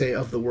 we may say,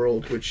 of the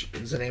world, which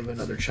is the name of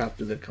another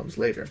chapter that comes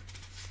later.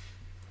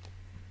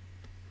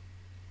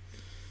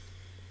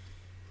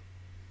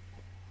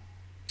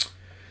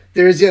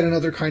 There is yet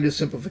another kind of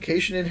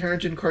simplification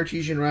inherent in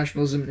Cartesian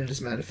rationalism, and it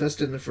is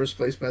manifested in the first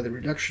place by the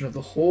reduction of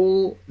the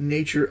whole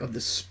nature of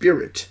the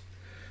spirit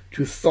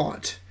to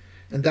thought,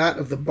 and that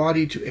of the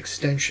body to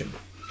extension.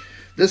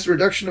 This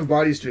reduction of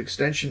bodies to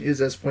extension is,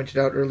 as pointed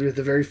out earlier,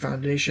 the very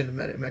foundation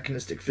of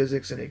mechanistic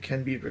physics, and it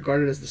can be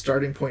regarded as the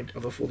starting point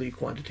of a fully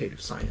quantitative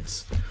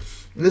science.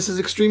 And this is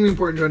extremely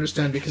important to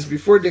understand, because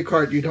before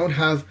Descartes, you don't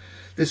have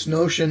this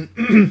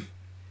notion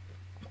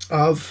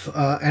of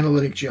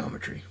analytic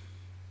geometry.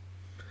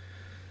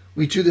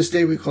 To this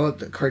day, we call it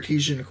the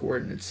Cartesian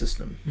coordinate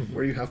system,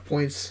 where you have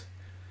points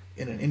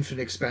in an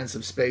infinite expanse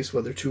of space,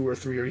 whether 2 or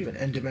 3 or even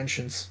n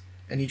dimensions,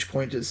 and each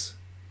point is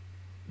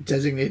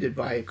designated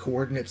by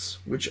coordinates,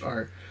 which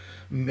are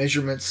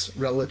measurements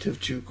relative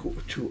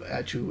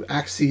to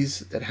axes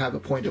that have a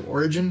point of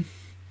origin.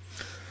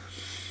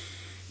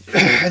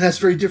 And that's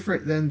very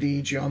different than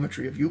the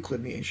geometry of Euclid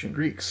and the ancient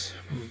Greeks.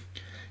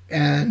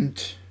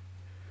 And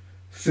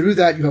through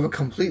that, you have a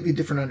completely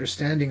different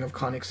understanding of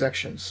conic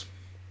sections.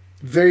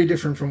 Very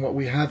different from what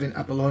we have in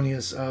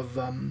Apollonius of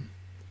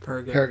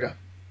Perga.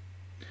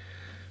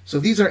 So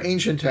these are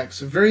ancient texts.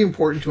 Very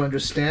important to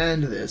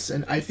understand this.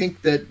 And I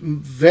think that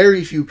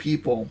very few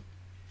people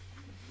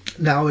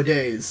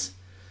nowadays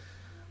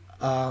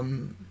are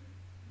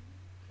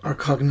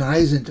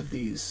cognizant of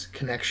these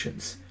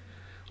connections.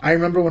 I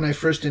remember when I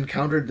first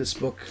encountered this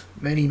book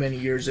many, many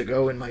years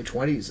ago in my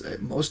 20s,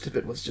 most of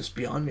it was just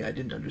beyond me. I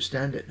didn't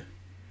understand it.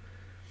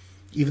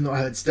 Even though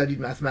I had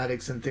studied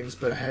mathematics and things,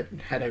 but had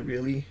I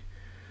really...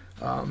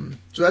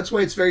 So that's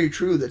why it's very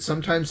true that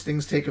sometimes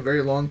things take a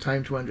very long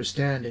time to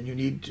understand, and you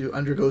need to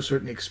undergo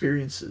certain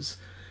experiences.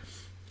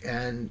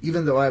 And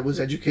even though I was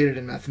educated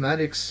in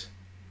mathematics,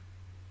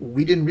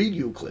 we didn't read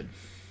Euclid.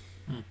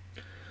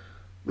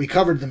 We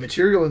covered the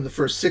material in the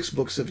first 6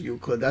 books of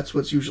Euclid. That's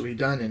what's usually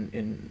done,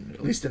 in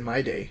at least in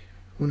my day.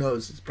 Who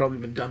knows? It's probably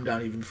been dumbed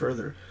down even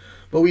further.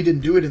 But we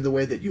didn't do it in the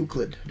way that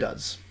Euclid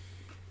does.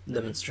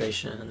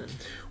 Demonstration. And...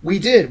 We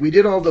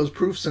did all those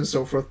proofs and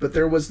so forth, but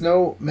there was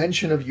no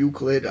mention of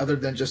Euclid other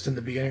than just in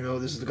the beginning. Oh,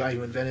 this is the guy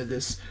who invented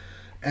this,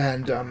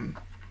 and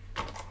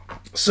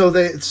so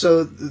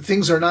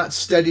things are not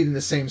studied in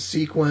the same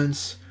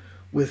sequence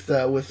with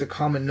the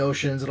common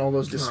notions and all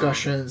those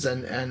discussions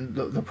and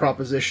the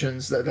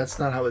propositions. That's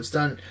not how it's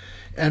done.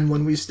 And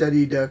when we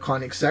studied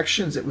conic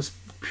sections, it was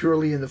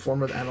purely in the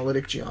form of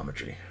analytic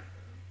geometry.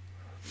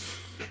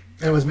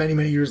 And it was many,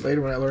 many years later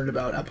when I learned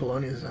about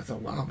Apollonius, and I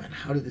thought, wow, man,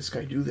 how did this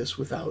guy do this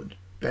without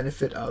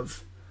benefit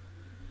of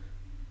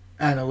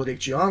analytic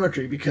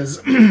geometry?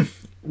 Because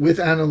with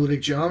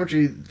analytic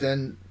geometry,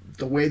 then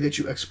the way that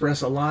you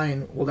express a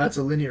line, well, that's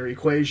a linear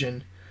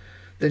equation.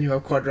 Then you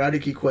have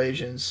quadratic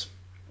equations.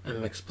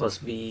 mx plus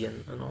b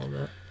and all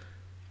that.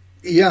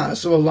 Yeah,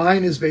 so a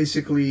line is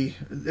basically,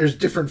 there's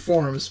different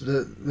forms.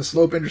 The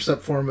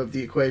slope-intercept form of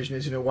the equation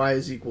is, y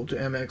is equal to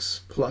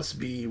mx plus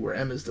b, where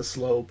m is the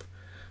slope.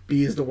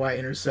 B is the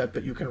y-intercept,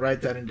 but you can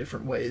write that in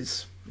different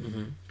ways.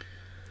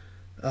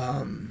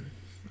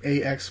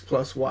 Ax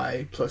plus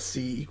y plus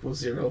c equals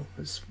 0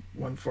 is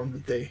one form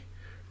that they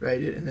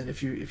write it, and then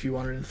if you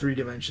want it in 3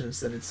 dimensions,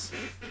 then it's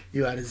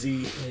you add a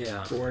z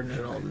coordinate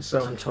and all this.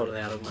 So I'm totally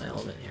out of my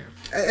element here.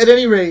 At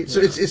any rate, so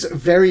it's a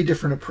very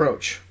different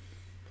approach.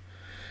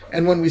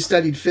 And when we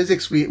studied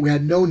physics, we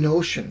had no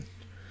notion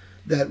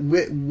that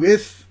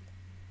with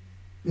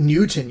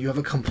Newton, you have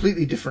a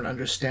completely different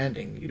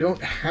understanding. You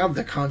don't have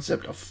the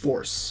concept of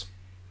force.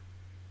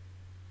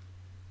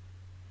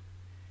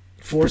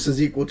 Force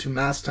is equal to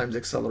mass times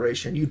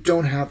acceleration. You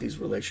don't have these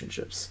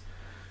relationships.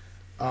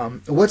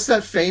 What's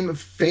that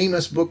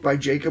famous book by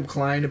Jacob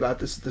Klein about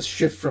this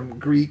shift from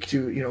Greek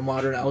to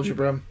modern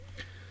algebra?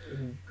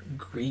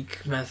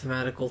 Greek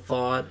mathematical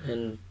thought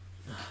and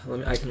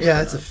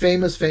it's a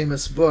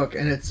famous book,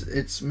 and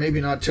it's maybe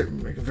not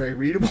very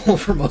readable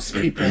for most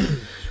people.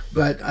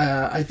 But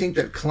I think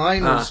that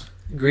Klein was...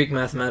 Greek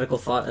mathematical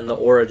thought and the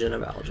origin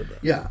of algebra.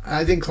 Yeah,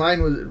 I think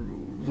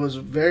Klein was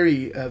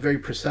very very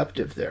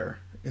perceptive there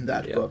in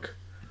that book.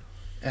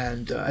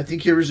 And I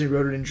think he originally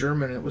wrote it in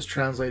German, and it was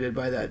translated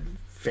by that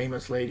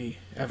famous lady,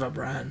 Eva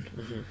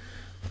Braun.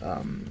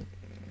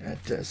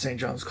 at St.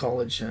 John's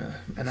College,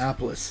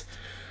 Annapolis.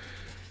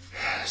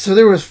 So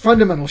there were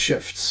fundamental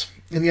shifts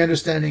in the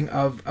understanding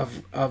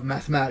of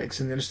mathematics,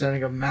 and the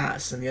understanding of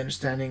mass, and the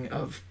understanding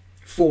of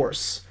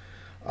force,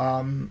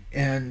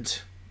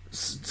 and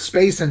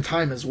space and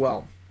time as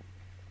well.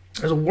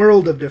 There's a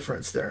world of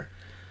difference there.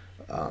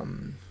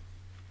 And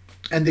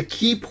the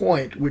key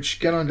point, which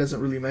Genon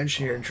doesn't really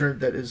mention here, in terms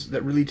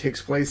that really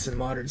takes place in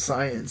modern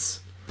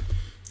science,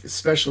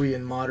 especially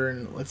in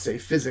modern, let's say,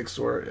 physics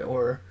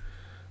or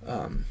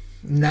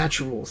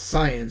natural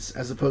science,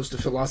 as opposed to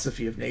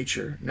philosophy of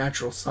nature,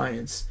 natural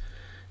science,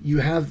 you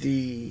have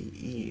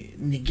the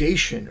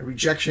negation,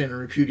 rejection, and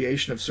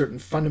repudiation of certain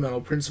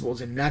fundamental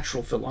principles in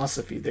natural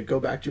philosophy that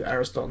go back to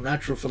Aristotle.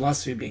 Natural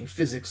philosophy being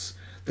physics,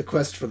 the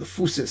quest for the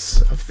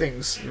physis of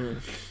things.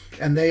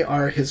 And they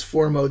are his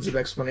four modes of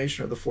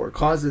explanation, or the four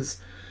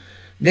causes,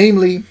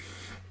 namely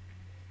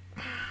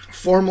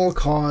formal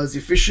cause,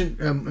 efficient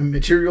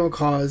material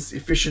cause,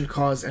 efficient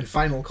cause, and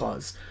final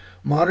cause.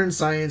 Modern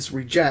science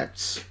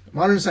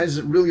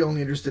is really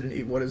only interested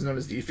in what is known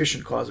as the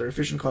efficient cause, or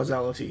efficient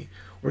causality,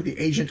 or the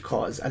agent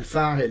cause,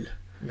 al-fa'il,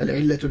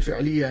 al-'illat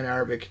al-fi'liyya in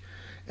Arabic,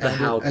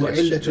 and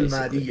al-'illat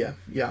al-madiyya,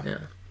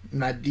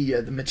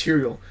 madiyya, the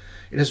material.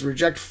 It has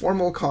rejected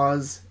formal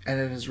cause, and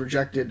it has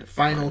rejected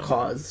final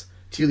cause,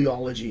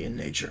 teleology in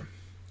nature.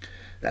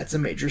 That's a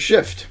major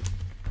shift.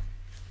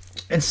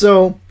 And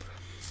so,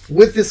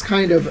 with this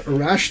kind of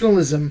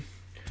rationalism,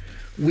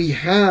 we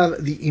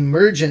have the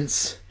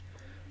emergence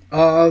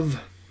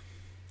of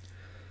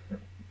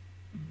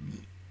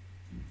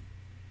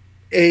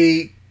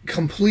a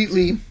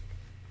completely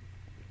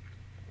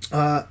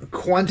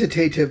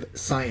quantitative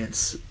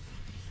science.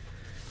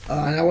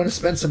 And I want to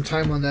spend some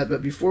time on that,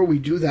 but before we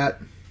do that,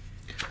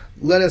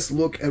 let us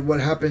look at what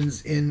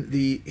happens in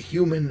the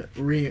human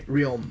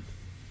realm.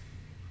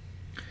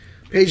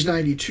 Page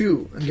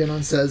 92, and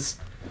Genon says,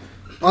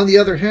 on the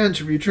other hand,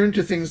 to return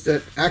to things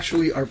that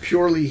actually are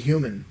purely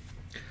human,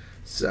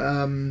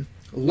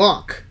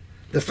 Locke,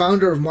 the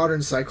founder of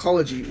modern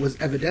psychology, was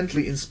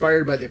evidently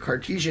inspired by the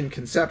Cartesian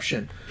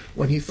conception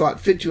when he thought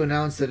fit to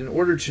announce that in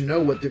order to know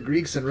what the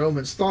Greeks and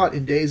Romans thought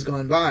in days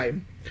gone by,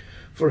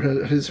 for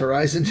his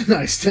horizon did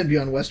not extend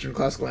beyond Western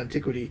classical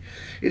antiquity,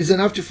 it is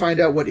enough to find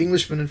out what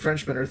Englishmen and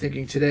Frenchmen are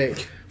thinking today,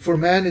 for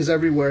man is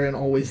everywhere and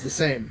always the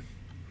same.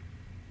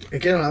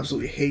 Genon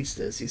absolutely hates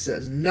this. He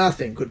says,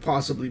 nothing could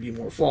possibly be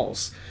more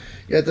false.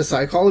 Yet the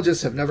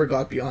psychologists have never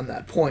got beyond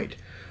that point.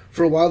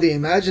 For while they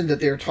imagine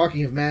that they are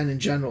talking of man in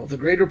general, the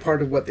greater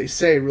part of what they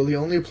say really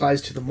only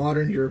applies to the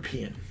modern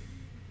European.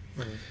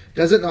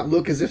 Does it not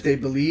look as if they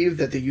believe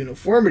that the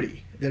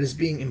uniformity that is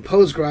being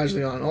imposed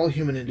gradually on all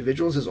human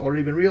individuals has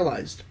already been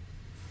realized?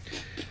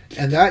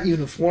 And that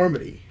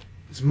uniformity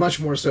is much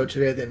more so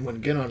today than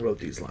when Genon wrote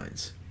these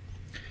lines.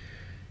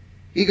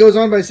 He goes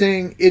on by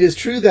saying, it is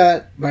true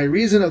that, by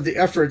reason of the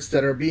efforts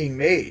that are being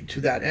made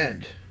to that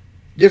end,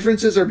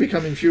 differences are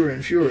becoming fewer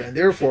and fewer, and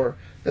therefore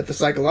that the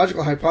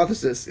psychological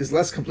hypothesis is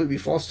less completely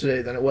false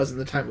today than it was in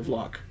the time of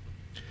Locke.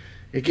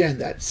 Again,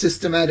 that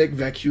systematic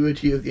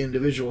vacuity of the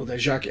individual that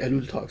Jacques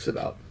Ellul talks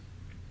about.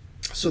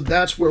 So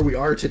that's where we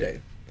are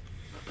today.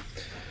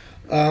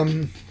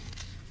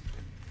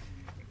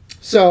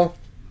 So,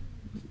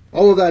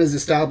 all of that is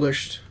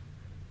established.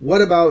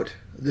 What about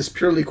this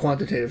purely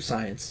quantitative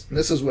science? And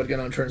this is what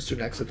Genon turns to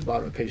next at the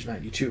bottom of page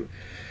 92.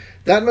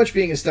 That much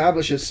being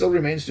established, it still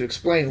remains to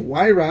explain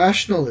why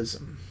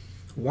rationalism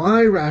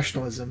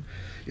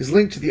is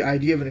linked to the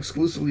idea of an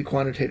exclusively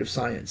quantitative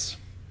science.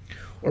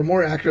 Or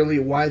more accurately,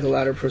 why the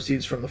latter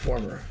proceeds from the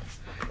former.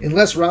 In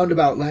less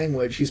roundabout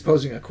language, he's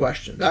posing a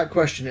question. That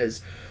question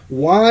is,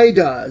 why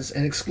does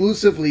an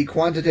exclusively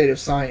quantitative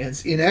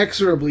science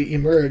inexorably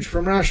emerge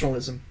from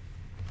rationalism?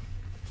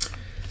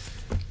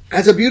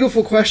 That's a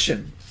beautiful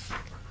question.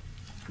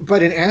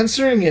 But in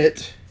answering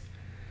it,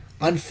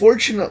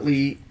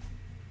 unfortunately,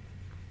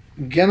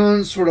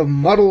 Genon sort of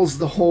muddles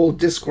the whole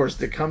discourse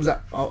that comes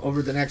up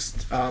over the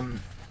next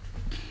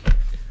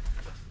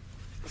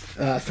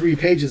 3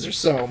 pages or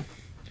so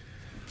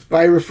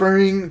by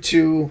referring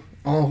to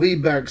Henri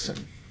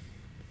Bergson.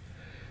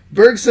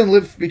 Bergson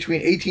lived between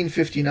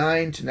 1859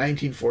 to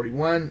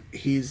 1941.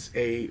 He's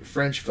a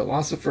French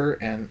philosopher,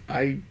 and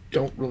I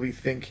don't really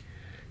think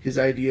his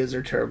ideas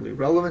are terribly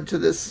relevant to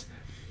this.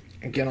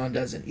 And Genon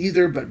doesn't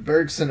either, but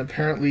Bergson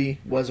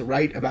apparently was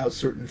right about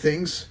certain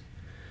things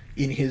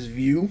in his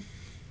view,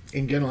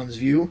 in Genon's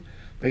view,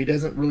 but he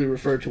doesn't really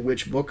refer to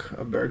which book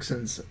of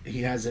Bergson's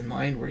he has in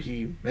mind where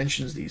he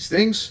mentions these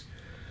things.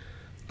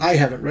 I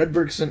haven't read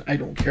Bergson. I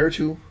don't care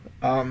to.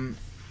 And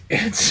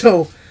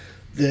so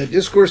the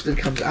discourse that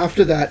comes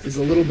after that is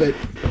a little bit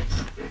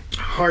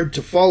hard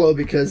to follow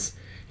because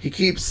he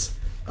keeps,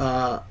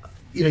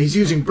 he's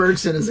using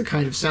Bergson as a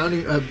kind of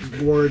sounding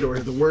board, or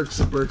the works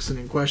of Bergson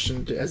in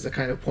question as a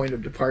kind of point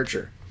of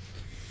departure.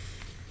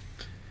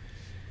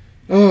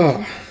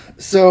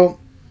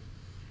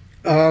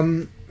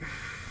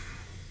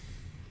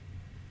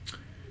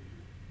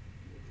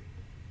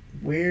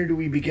 Where do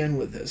we begin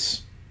with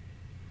this?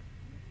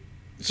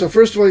 So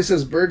first of all, he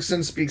says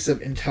Bergson speaks of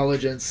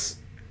intelligence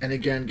And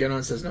again,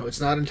 Genon says, no,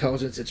 it's not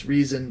intelligence, it's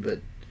reason,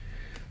 but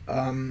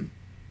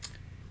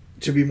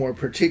to be more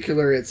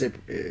particular,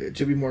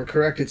 to be more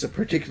correct, it's a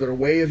particular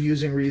way of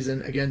using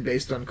reason, again,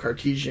 based on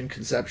Cartesian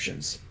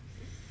conceptions.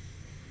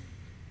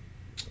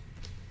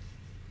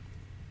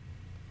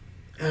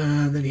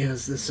 And then he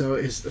has this,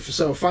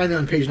 so finally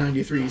on page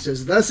 93, he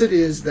says, thus it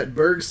is that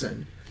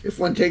Bergson, if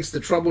one takes the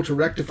trouble to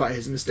rectify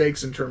his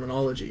mistakes in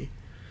terminology.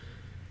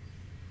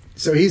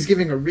 So he's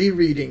giving a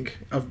rereading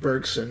of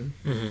Bergson,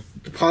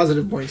 the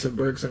positive points of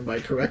Bergson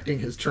by correcting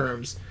his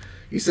terms.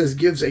 He says,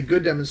 gives a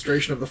good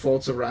demonstration of the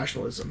faults of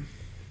rationalism.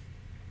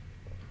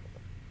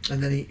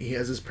 And then he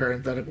has his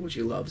parenthetical, which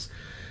he loves.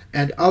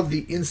 And of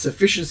the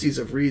insufficiencies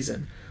of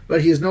reason.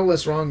 But he is no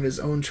less wrong in his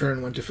own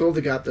turn when, to fill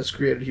the gap thus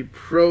created, he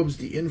probes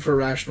the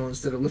infra-rational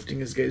instead of lifting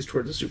his gaze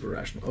toward the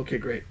super-rational. Okay,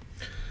 great.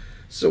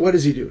 So what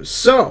does he do?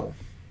 So,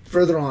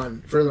 further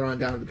on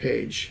down the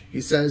page,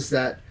 he says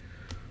that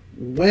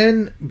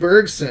when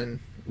Bergson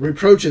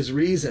reproaches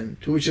reason,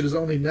 to which it is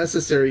only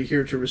necessary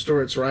here to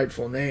restore its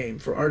rightful name,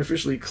 for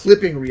artificially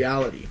clipping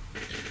reality.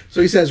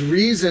 So he says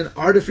reason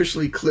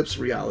artificially clips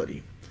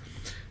reality.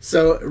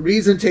 So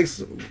reason takes,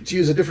 to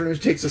use a different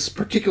image, takes a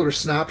particular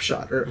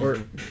snapshot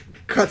or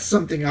cuts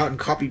something out and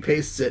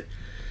copy-pastes it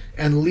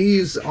and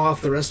leaves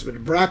off the rest of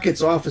it.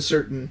 Brackets off a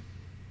certain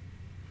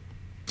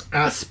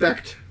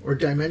aspect or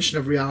dimension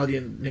of reality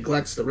and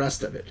neglects the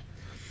rest of it.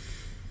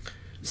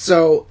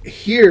 So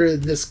here,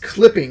 this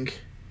clipping,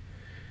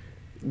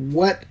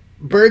 what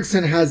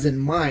Bergson has in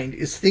mind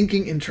is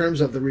thinking in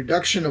terms of the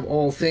reduction of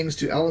all things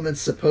to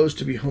elements supposed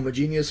to be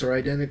homogeneous or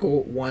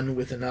identical one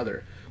with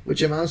another,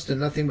 which amounts to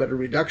nothing but a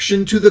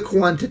reduction to the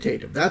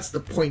quantitative. That's the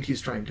point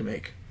he's trying to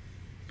make.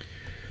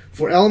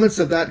 For elements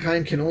of that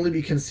kind can only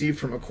be conceived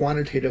from a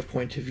quantitative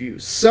point of view.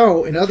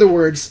 So, in other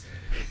words,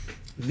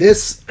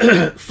 this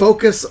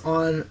focus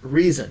on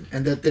reason,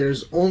 and that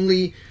there's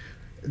only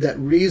that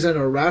reason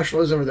or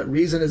rationalism, or that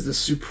reason is the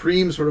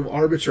supreme sort of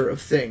arbiter of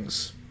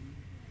things,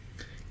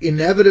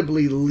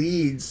 inevitably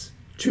leads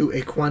to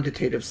a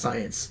quantitative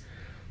science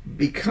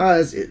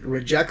because it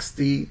rejects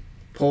the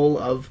pole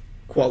of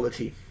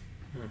quality.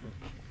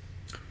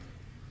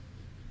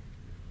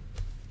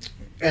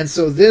 And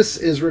so this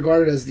is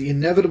regarded as the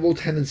inevitable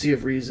tendency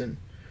of reason,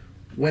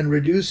 when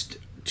reduced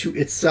to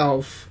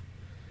itself,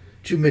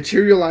 to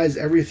materialize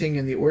everything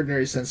in the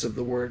ordinary sense of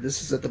the word. This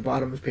is at the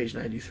bottom of page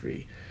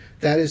 93.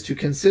 That is, to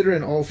consider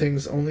in all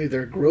things only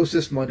their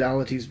grossest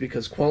modalities,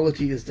 because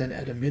quality is then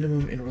at a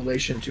minimum in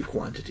relation to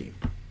quantity.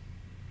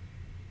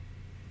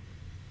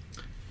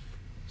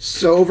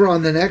 So over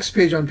on the next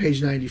page, on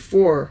page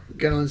 94,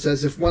 Genon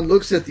says, if one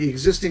looks at the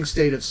existing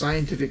state of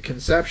scientific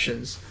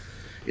conceptions,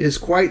 it is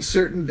quite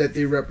certain that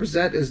they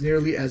represent as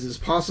nearly as is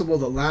possible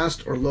the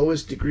last or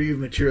lowest degree of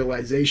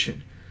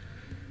materialization,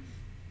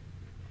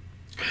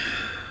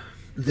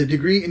 the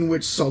degree in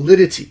which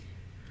solidity,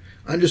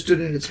 understood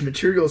in its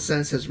material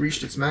sense, has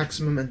reached its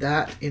maximum, and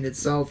that in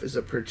itself is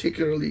a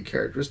particularly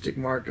characteristic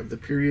mark of the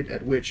period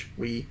at which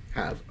we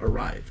have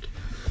arrived.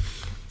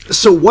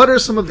 So what are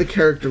some of the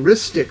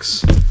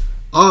characteristics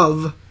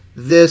of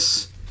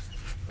this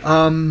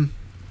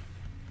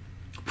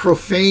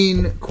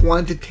profane,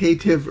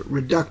 quantitative,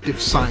 reductive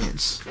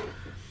science?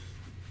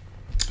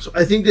 So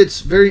I think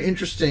it's very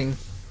interesting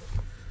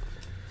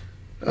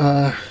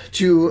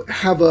to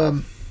have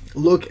a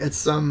look at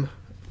some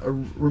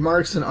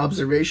remarks and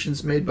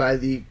observations made by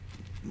the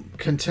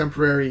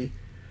contemporary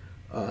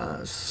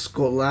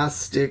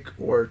scholastic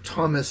or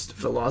Thomist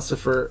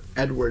philosopher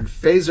Edward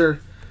Feser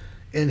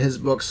in his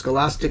book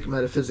Scholastic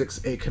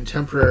Metaphysics, A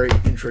Contemporary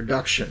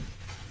Introduction.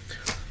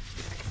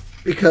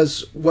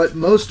 Because what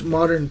most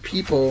modern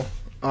people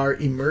are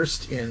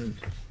immersed in,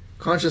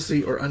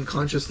 consciously or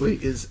unconsciously,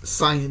 is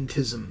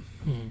scientism.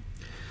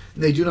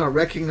 They do not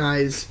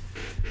recognize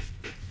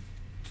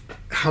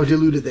how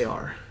deluded they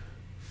are.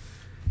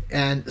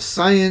 And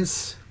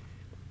science,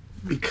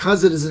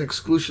 because it is an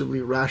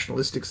exclusively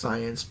rationalistic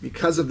science,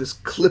 because of this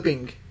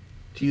clipping,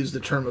 to use the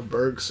term of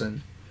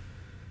Bergson,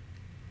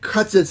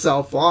 cuts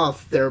itself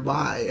off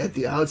thereby at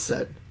the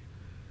outset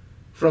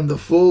from the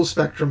full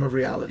spectrum of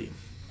reality.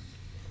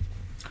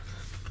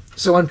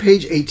 So on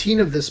page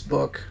 18 of this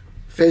book,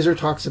 Feser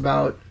talks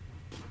about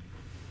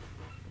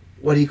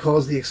what he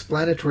calls the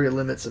explanatory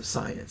limits of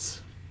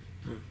science.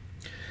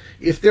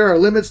 If there are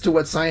limits to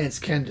what science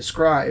can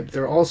describe,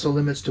 there are also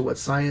limits to what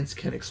science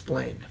can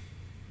explain.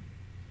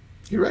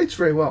 He writes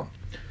very well.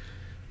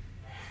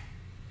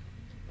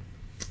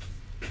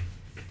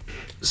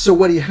 So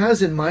what he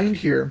has in mind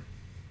here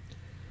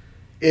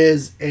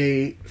is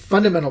a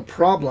fundamental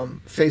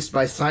problem faced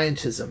by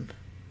scientism,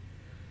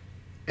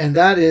 and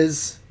that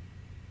is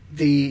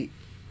the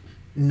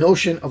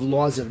notion of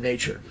laws of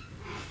nature,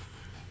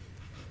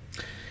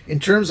 in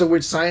terms of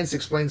which science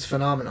explains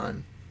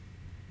phenomenon,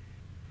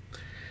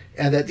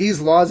 and that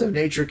these laws of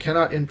nature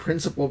cannot in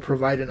principle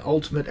provide an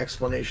ultimate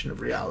explanation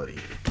of reality.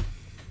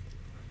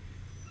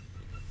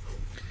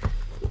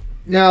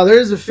 Now, there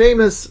is a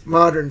famous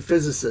modern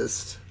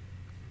physicist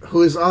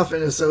who is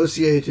often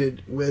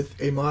associated with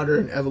a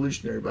modern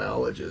evolutionary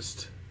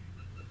biologist.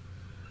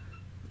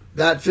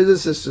 That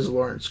physicist is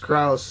Lawrence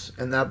Krauss,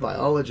 and that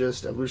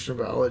biologist,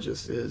 evolutionary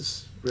biologist,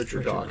 is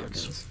Richard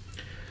Dawkins.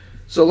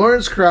 So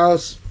Lawrence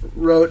Krauss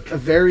wrote a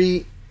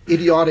very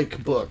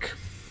idiotic book.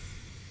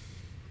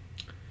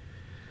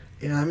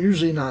 And I'm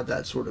usually not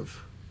that sort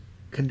of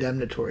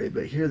condemnatory,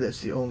 but here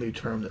that's the only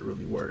term that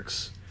really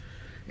works.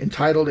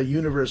 Entitled A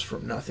Universe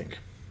from Nothing.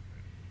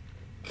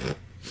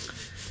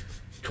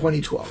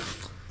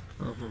 2012.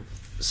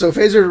 So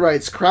Fazer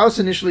writes, Krauss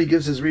initially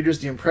gives his readers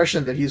the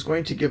impression that he's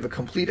going to give a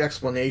complete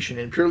explanation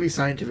in purely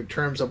scientific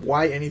terms of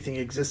why anything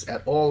exists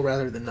at all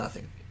rather than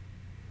nothing.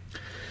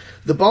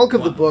 The bulk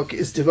of the book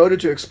is devoted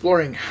to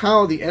exploring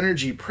how the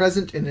energy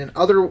present in an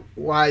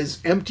otherwise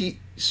empty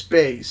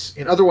space,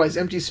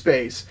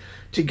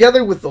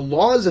 together with the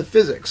laws of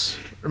physics,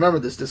 remember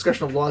this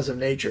discussion of laws of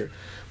nature,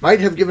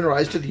 might have given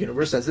rise to the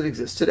universe as it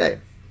exists today,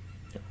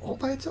 all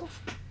by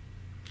itself.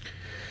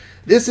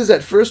 This is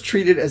at first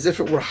treated as if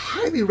it were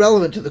highly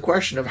relevant to the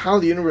question of how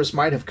the universe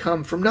might have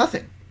come from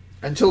nothing,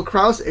 until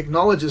Krauss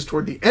acknowledges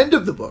toward the end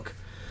of the book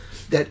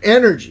that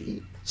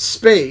energy,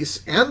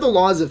 space, and the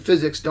laws of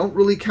physics don't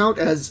really count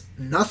as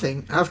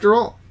nothing after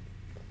all.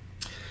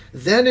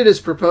 Then it is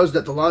proposed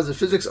that the laws of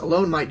physics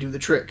alone might do the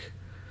trick,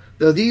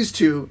 though these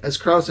two, as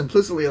Krauss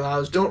implicitly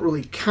allows, don't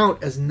really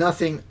count as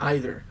nothing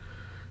either.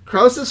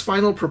 Krauss's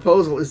final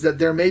proposal is that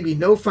there may be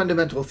no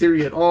fundamental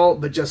theory at all,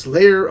 but just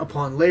layer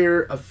upon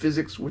layer of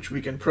physics which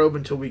we can probe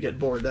until we get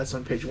bored. That's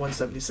on page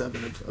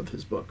 177 of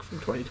his book from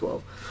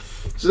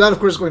 2012. So that, of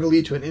course, is going to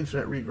lead to an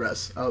infinite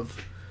regress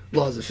of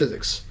laws of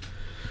physics,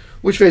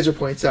 which Fazer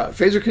points out.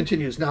 Fazer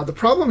continues, now the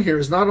problem here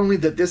is not only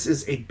that this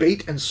is a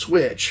bait and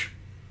switch,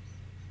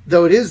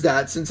 though it is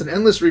that, since an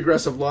endless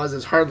regress of laws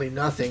is hardly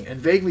nothing, and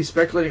vaguely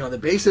speculating on the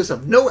basis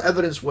of no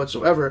evidence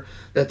whatsoever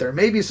that there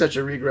may be such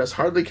a regress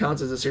hardly counts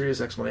as a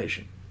serious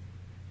explanation.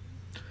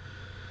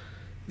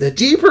 The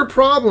deeper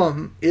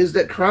problem is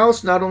that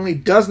Krauss not only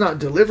does not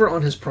deliver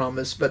on his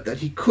promise, but that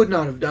he could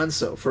not have done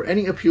so, for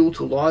any appeal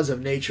to laws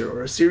of nature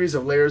or a series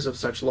of layers of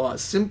such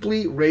laws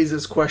simply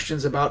raises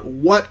questions about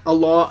what a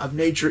law of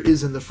nature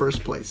is in the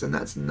first place, and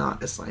that's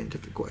not a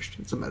scientific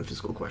question, it's a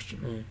metaphysical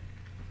question.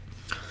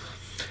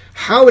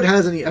 How it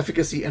has any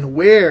efficacy, and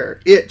where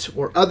it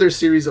or other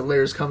series of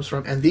layers comes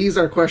from, and these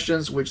are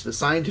questions which the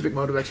scientific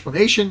mode of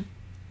explanation,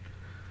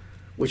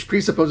 which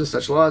presupposes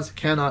such laws,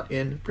 cannot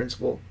in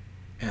principle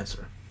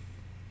answer.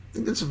 I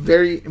think that's a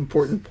very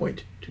important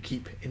point to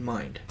keep in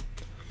mind.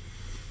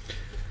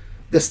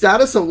 The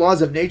status of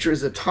laws of nature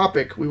is a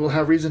topic we will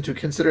have reason to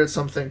consider at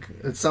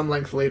some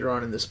length later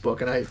on in this book,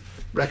 and I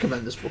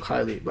recommend this book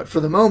highly. But for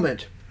the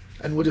moment,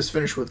 and we'll just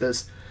finish with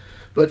this,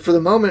 but for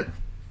the moment,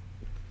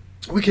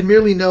 we can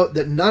merely note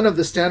that none of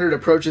the standard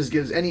approaches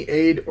gives any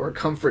aid or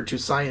comfort to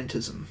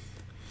scientism.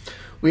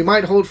 We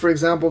might hold, for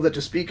example, that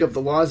to speak of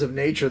the laws of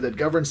nature that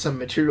govern some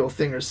material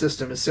thing or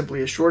system is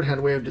simply a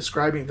shorthand way of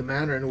describing the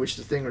manner in which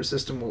the thing or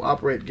system will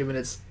operate given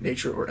its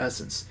nature or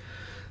essence.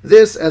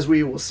 This, as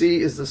we will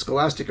see, is the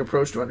scholastic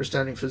approach to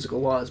understanding physical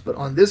laws, but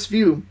on this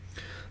view,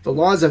 the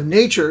laws of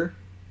nature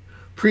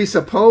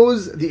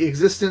presuppose the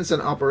existence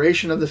and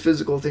operation of the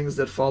physical things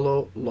that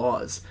follow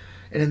laws.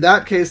 And in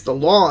that case, the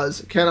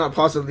laws cannot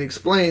possibly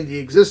explain the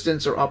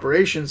existence or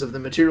operations of the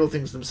material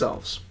things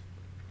themselves.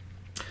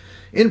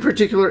 In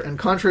particular, and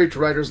contrary to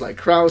writers like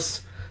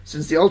Krauss,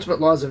 since the ultimate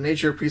laws of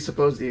nature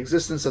presuppose the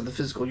existence of the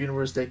physical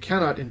universe, they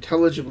cannot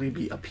intelligibly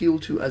be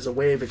appealed to as a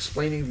way of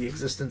explaining the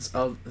existence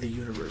of the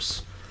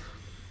universe.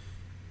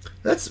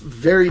 That's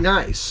very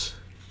nice.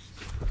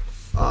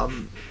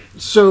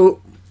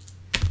 So,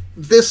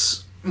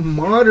 this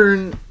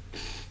modern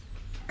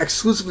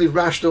exclusively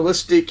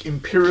rationalistic,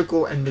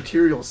 empirical, and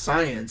material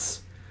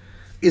science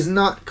is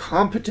not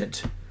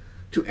competent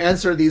to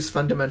answer these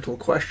fundamental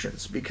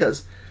questions,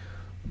 because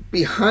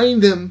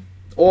behind them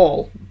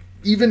all,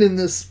 even in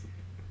this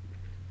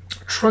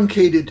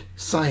truncated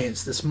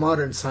science, this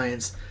modern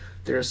science,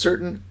 there are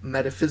certain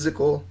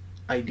metaphysical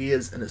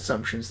ideas and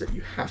assumptions that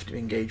you have to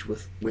engage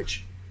with,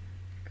 which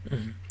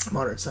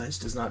modern science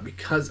does not,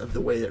 because of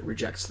the way it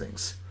rejects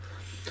things.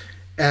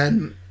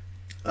 And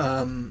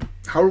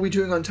how are we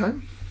doing on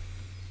time?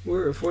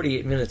 We're at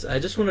 48 minutes. I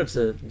just wanted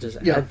to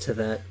add to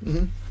that.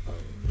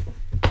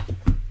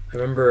 I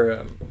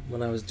remember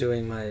when I was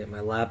doing my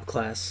lab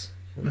class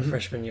in my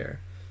freshman year,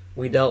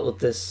 we dealt with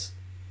this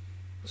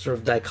sort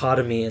of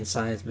dichotomy in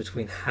science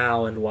between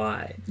how and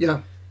why.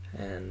 Yeah.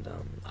 And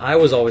I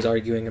was always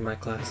arguing in my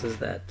classes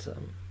that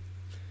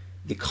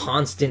the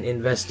constant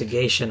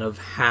investigation of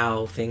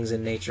how things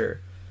in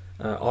nature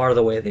are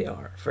the way they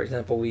are. For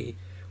example, we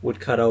would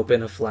cut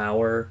open a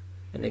flower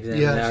and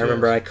examine it. I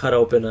remember I cut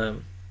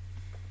open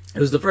it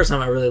was the first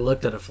time I really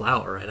looked at a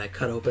flower, right? I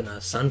cut open a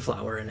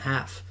sunflower in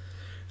half.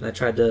 And I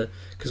tried to,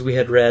 because we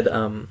had read,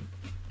 I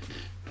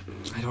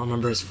don't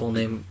remember his full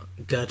name,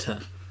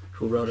 Goethe,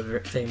 who wrote a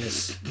very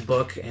famous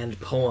book and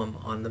poem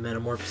on the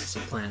metamorphosis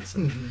of plants.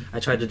 And I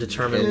tried to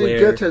determine where...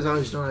 Goethe is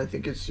always known, I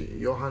think it's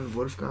Johann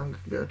Wolfgang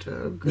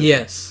Goethe.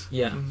 Yes,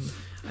 yeah.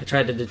 I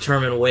tried to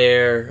determine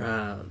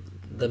where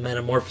the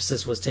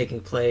metamorphosis was taking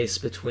place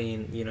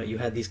between, you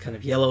had these kind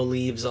of yellow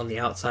leaves on the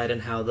outside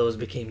and how those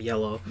became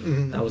yellow.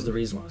 Mm-hmm. That was the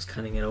reason why I was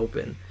cutting it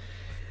open.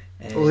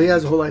 And well, he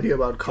has a whole idea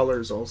about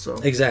colors also.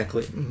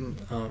 Exactly.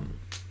 Mm-hmm.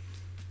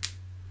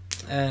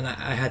 And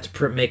I had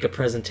to make a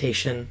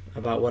presentation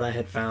about what I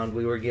had found.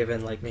 We were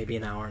given like maybe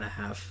an hour and a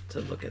half to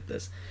look at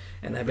this.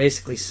 And I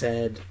basically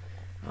said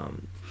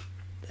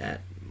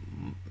that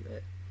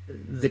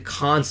the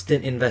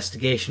constant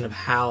investigation of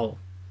how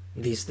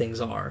these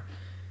things are,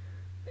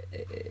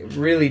 it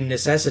really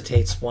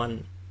necessitates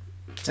one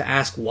to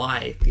ask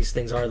why these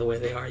things are the way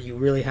they are. You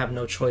really have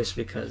no choice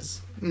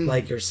because,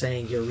 like you're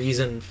saying, your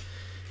reason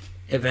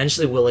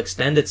eventually will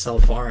extend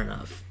itself far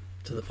enough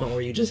to the point where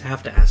you just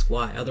have to ask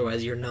why.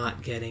 Otherwise, you're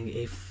not getting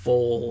a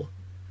full,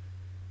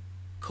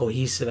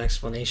 cohesive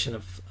explanation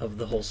of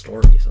the whole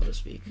story, so to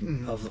speak,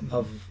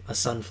 of a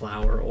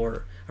sunflower.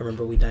 Or I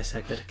remember we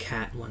dissected a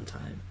cat one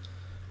time.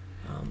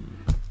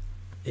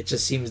 It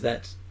just seems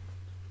that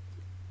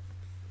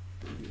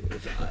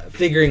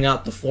figuring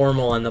out the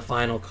formal and the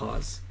final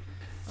cause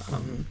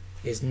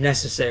is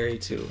necessary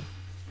to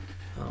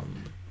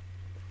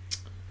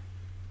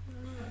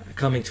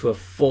coming to a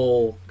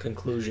full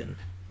conclusion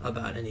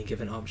about any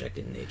given object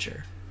in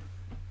nature,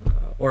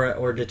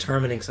 or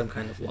determining some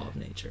kind of law of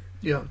nature.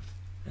 Yeah.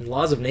 And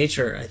laws of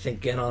nature, I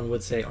think Genon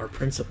would say, are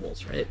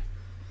principles, right?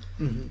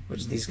 Mm-hmm.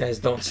 Which these guys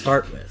don't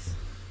start with.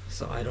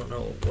 So I don't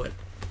know what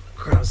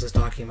Krauss is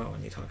talking about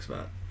when he talks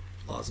about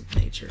laws of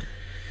nature.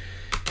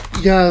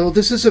 Yeah, well,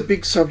 this is a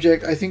big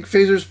subject. I think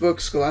Faser's book,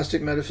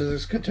 Scholastic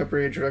Metaphysics,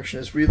 Contemporary Introduction,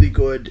 is really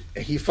good.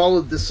 He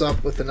followed this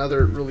up with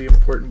another really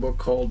important book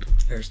called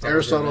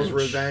Aristotle's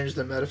Revenge,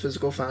 The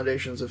Metaphysical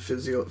Foundations of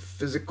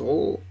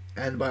Physical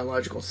and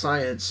Biological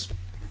Science.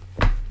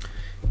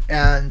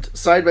 And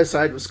side by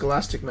side with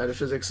Scholastic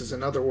Metaphysics is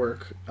another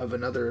work of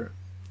another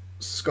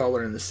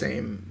scholar in the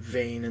same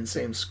vein and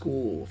same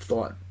school of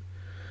thought,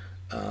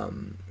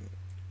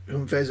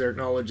 whom Faser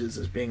acknowledges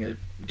as being a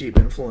deep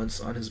influence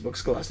on his book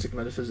Scholastic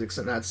Metaphysics,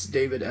 and that's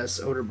David S.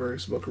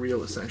 Oderberg's book Real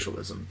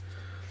Essentialism.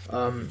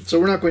 So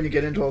we're not going to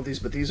get into all these,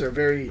 but these are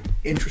very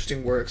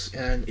interesting works,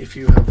 and if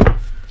you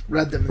have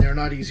read them, they're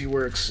not easy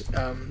works,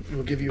 it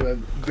will give you a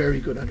very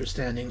good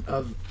understanding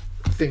of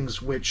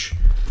things which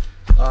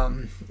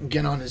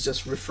Genon is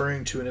just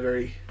referring to in a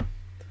very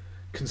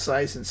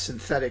concise and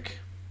synthetic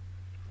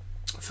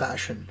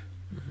fashion,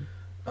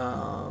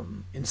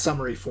 in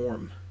summary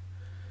form.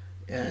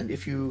 And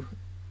if you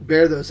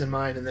bear those in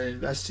mind and then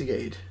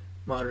investigate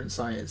modern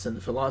science and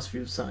the philosophy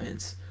of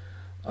science,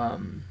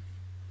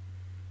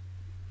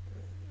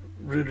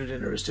 rooted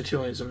in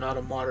Aristotelianism, not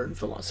a modern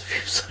philosophy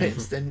of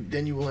science,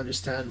 then you will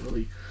understand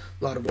really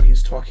a lot of what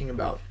he's talking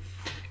about.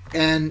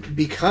 And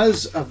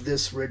because of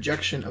this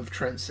rejection of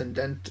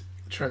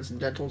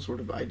transcendental sort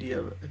of idea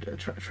of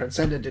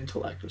transcendent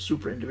intellect or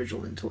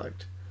super-individual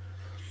intellect,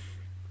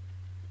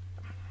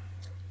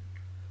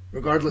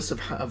 regardless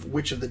of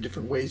which of the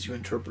different ways you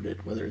interpret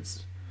it, whether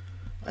it's,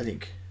 I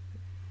think,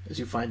 as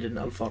you find it in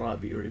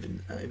Al-Farabi or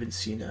even Ibn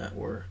Sina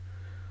or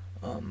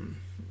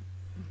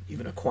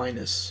even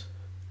Aquinas,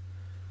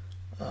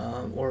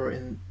 or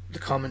in the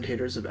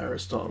commentators of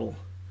Aristotle,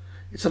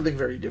 it's something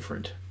very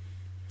different.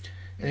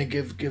 And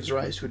it gives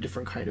rise to a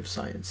different kind of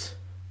science,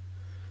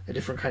 a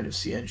different kind of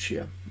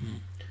scientia,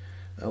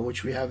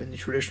 which we have in the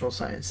traditional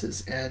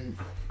sciences. And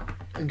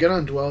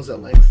Genon dwells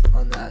at length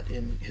on that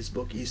in his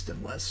book East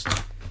and West.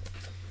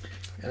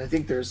 And I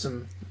think there's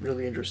some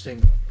really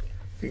interesting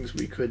things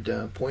we could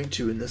point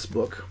to in this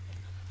book.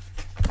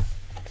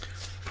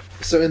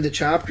 So in the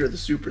chapter, The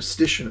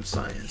Superstition of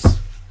Science,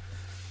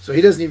 so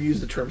he doesn't even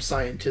use the term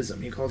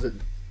scientism. He calls it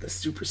the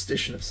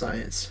superstition of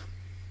science.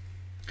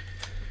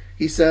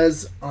 He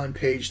says on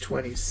page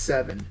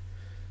 27,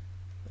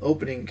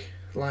 opening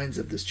lines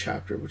of this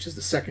chapter, which is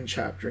the second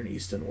chapter in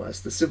East and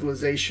West, the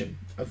civilization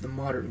of the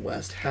modern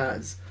West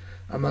has,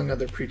 among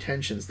other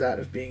pretensions, that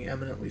of being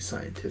eminently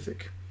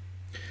scientific.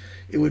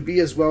 It would be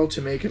as well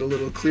to make it a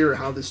little clearer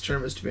how this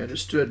term is to be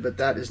understood, but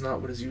that is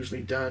not what is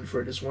usually done,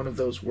 for it is one of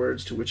those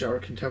words to which our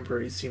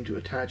contemporaries seem to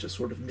attach a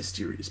sort of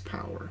mysterious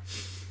power,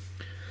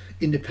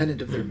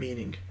 independent of their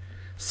meaning.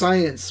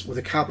 Science, with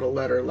a capital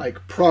letter,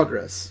 like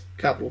progress,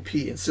 capital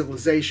P, and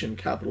civilization,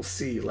 capital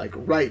C, like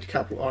right,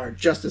 capital R,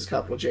 justice,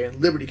 capital J, and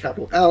liberty,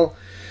 capital L,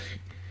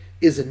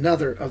 is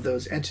another of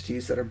those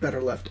entities that are better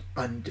left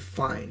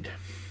undefined,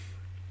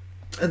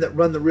 and that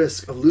run the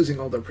risk of losing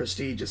all their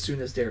prestige as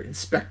soon as they're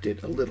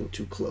inspected a little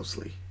too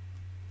closely.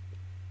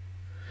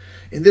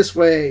 In this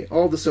way,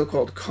 all the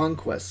so-called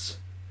conquests,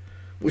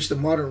 which the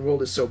modern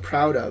world is so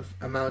proud of,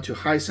 amount to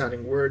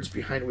high-sounding words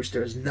behind which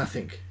there is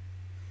nothing,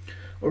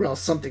 or else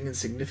something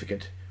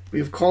insignificant. We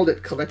have called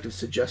it collective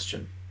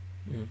suggestion.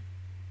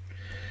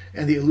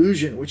 And the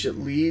illusion which it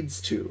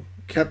leads to,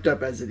 kept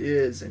up as it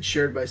is and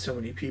shared by so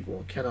many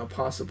people, cannot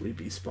possibly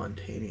be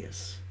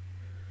spontaneous.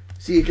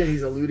 See, again,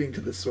 he's alluding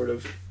to this sort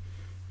of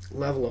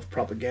level of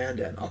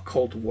propaganda and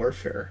occult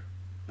warfare,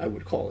 I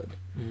would call it.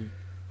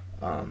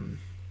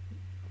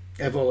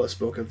 Evola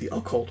spoke of the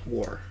occult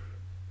war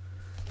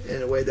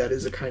in a way that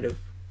is a kind of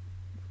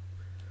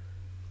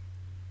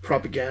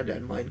propaganda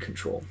and mind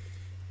control,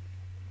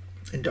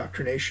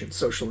 indoctrination,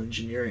 social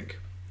engineering.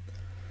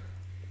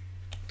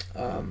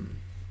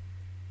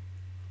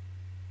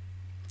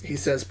 He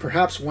says,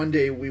 perhaps one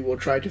day we will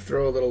try to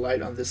throw a little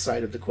light on this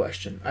side of the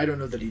question. I don't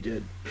know that he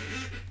did.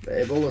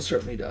 Ebola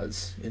certainly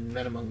does in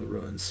Men Among the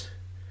Ruins.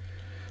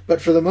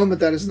 But for the moment,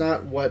 that is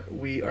not what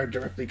we are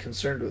directly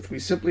concerned with. We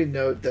simply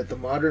note that the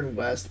modern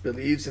West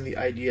believes in the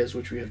ideas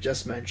which we have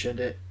just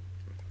mentioned,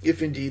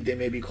 if indeed they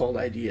may be called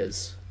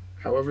ideas,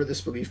 however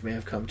this belief may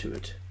have come to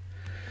it.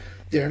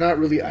 They are not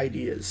really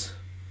ideas,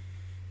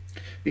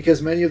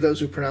 because many of those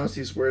who pronounce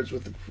these words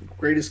with the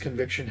greatest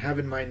conviction have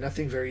in mind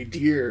nothing very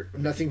clear,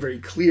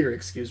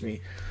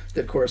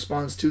 that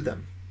corresponds to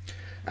them.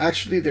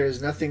 Actually, there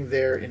is nothing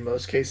there in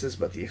most cases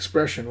but the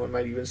expression, one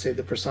might even say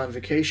the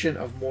personification,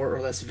 of more or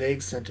less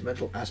vague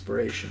sentimental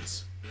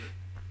aspirations.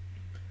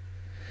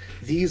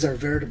 These are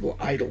veritable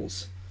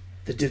idols,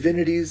 the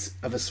divinities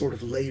of a sort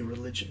of lay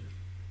religion,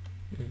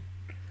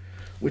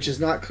 which is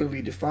not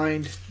clearly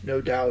defined, no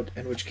doubt,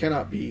 and which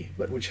cannot be,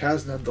 but which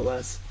has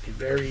nonetheless a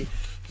very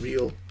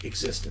real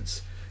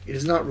existence. It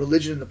is not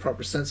religion in the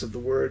proper sense of the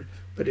word,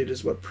 but it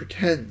is what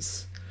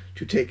pretends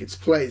to take its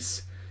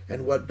place,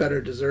 and what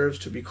better deserves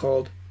to be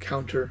called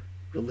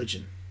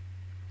counter-religion.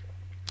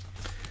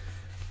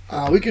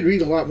 We could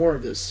read a lot more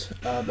of this,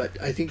 but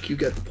I think you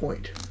get the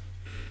point.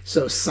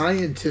 So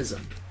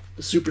scientism,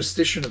 the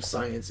superstition of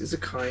science, is a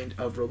kind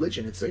of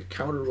religion. It's a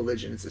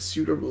counter-religion. It's a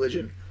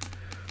pseudo-religion.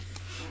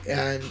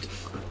 And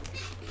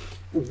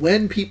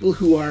when people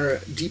who are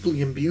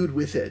deeply imbued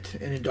with it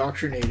and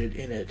indoctrinated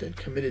in it and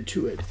committed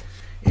to it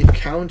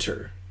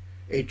encounter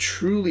a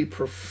truly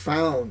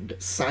profound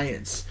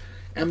science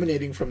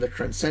emanating from the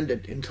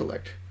transcendent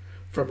intellect,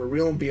 from a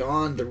realm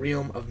beyond the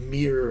realm of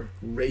mere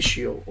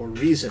ratio or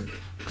reason,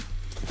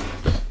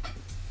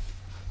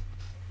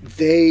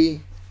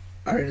 they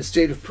are in a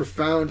state of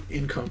profound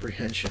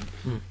incomprehension.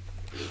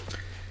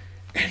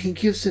 And he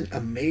gives an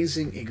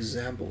amazing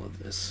example of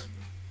this.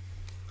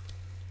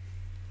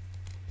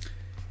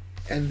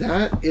 And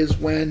that is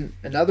when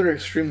another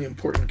extremely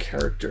important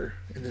character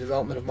in the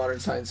development of modern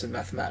science and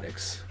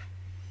mathematics,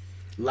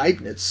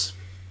 Leibniz,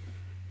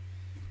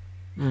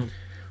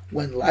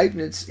 when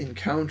Leibniz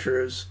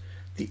encounters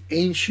the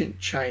ancient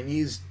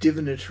Chinese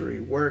divinatory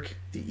work,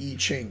 the I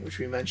Ching, which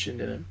we mentioned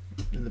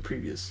in the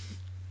previous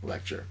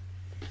lecture,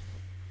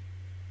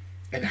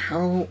 and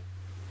how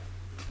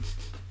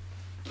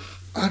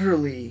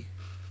utterly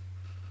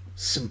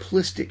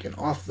simplistic and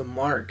off the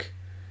mark,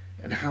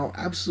 and how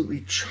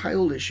absolutely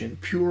childish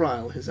and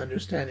puerile his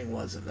understanding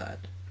was of that.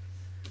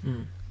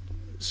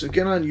 So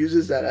Genon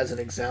uses that as an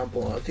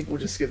example. I think we'll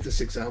just give this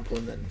example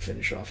and then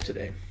finish off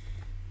today.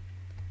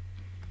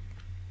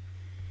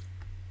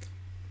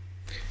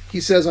 He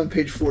says on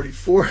page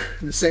 44,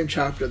 in the same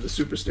chapter, The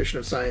Superstition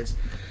of Science,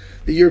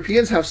 the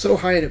Europeans have so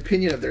high an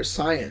opinion of their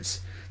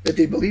science that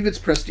they believe its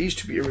prestige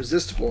to be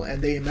irresistible,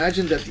 and they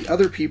imagine that the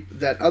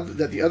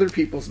other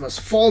peoples must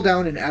fall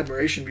down in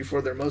admiration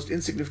before their most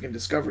insignificant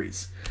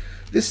discoveries.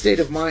 This state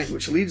of mind,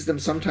 which leads them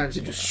sometimes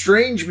into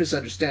strange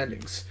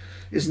misunderstandings,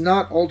 is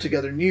not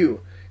altogether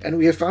new, and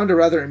we have found a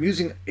rather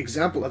amusing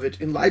example of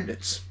it in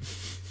Leibniz.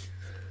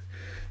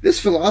 This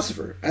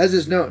philosopher, as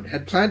is known,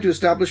 had planned to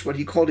establish what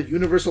he called a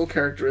universal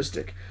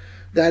characteristic,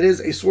 that is,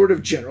 a sort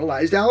of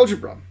generalized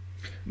algebra,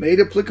 made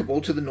applicable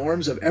to the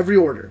norms of every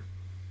order.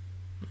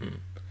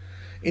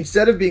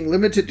 Instead of being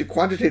limited to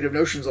quantitative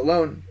notions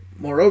alone,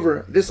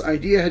 moreover, this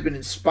idea had been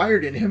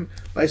inspired in him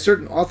by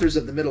certain authors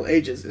of the Middle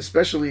Ages,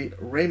 especially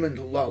Raymond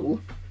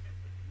Lull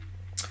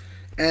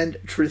and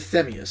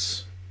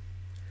Trithemius.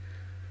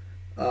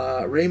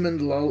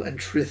 Raymond Lull and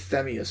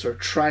Trithemius, or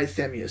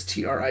Trithemius,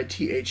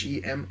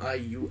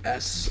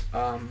 Trithemius.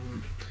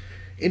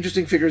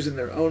 Interesting figures in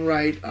their own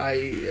right.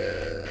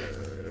 I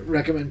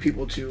recommend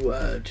people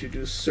to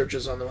do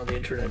searches on them on the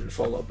internet and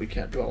follow up. We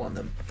can't dwell on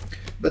them.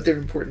 But they're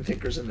important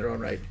thinkers in their own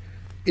right,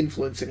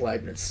 influencing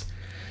Leibniz.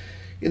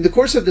 In the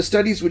course of the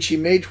studies which he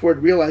made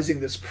toward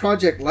realizing this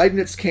project,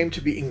 Leibniz came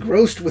to be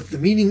engrossed with the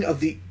meaning of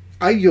the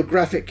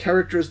ideographic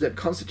characters that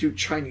constitute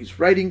Chinese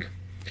writing,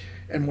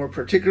 and more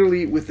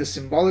particularly with the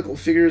symbolical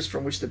figures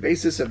from which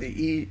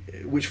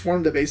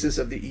form the basis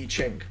of the I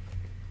Ching.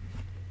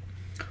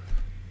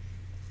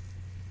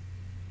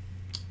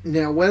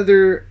 Now,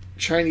 whether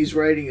Chinese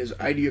writing is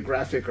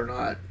ideographic or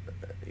not,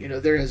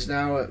 there has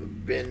now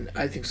been,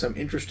 I think, some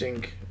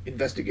interesting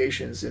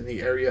investigations in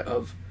the area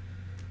of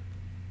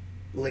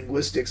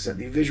linguistics and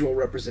the visual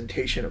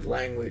representation of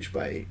language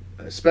by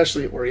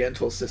especially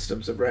Oriental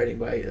systems of writing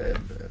by a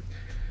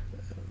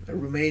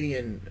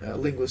Romanian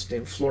linguist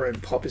named Florin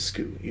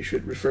Popescu. You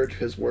should refer to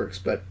his works,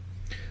 but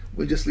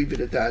we'll just leave it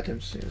at that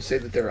and say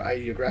that they're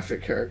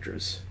ideographic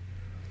characters.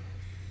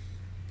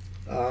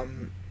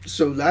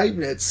 So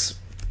Leibniz,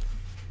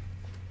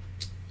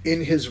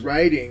 in his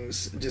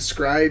writings,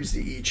 describes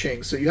the I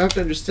Ching. So you have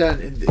to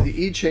understand,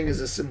 the I Ching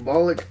is a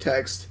symbolic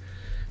text.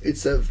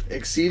 It's of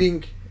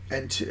exceeding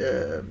and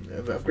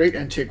of great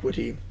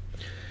antiquity,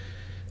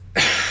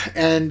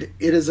 and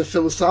it is a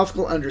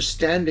philosophical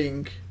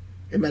understanding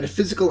a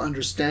metaphysical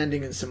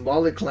understanding and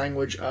symbolic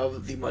language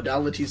of the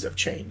modalities of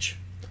change,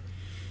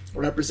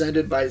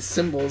 represented by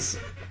symbols,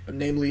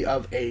 namely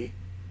of a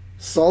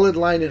solid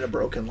line and a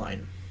broken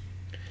line.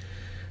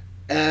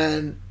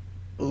 And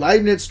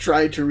Leibniz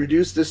tried to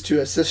reduce this to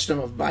a system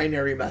of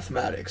binary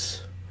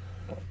mathematics,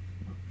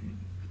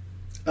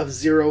 of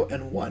 0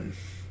 and 1.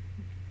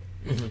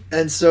 Mm-hmm.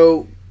 And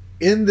so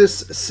in this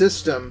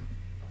system,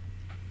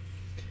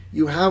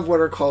 you have what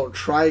are called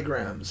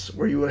trigrams,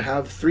 where you would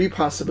have three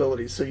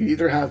possibilities. So you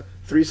either have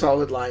three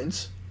solid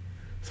lines,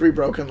 three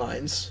broken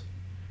lines,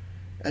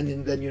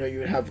 and then you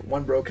would have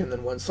one broken,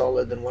 then one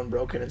solid, then one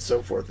broken, and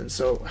so forth. And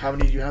so how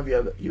many do you have?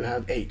 You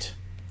have 8.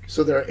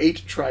 So there are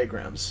 8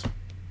 trigrams.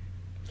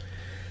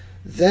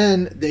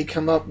 Then they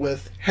come up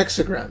with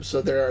hexagrams.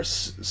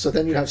 So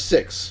then you have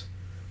 6.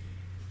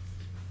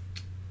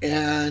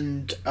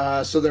 And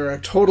so there are a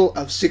total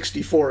of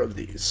 64 of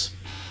these.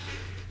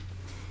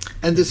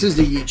 And this is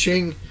the I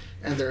Ching,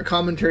 and there are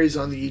commentaries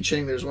on the I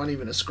Ching. There's one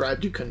even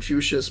ascribed to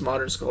Confucius.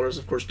 Modern scholars,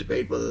 of course,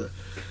 debate whether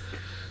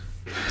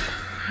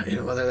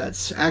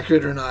that's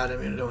accurate or not. I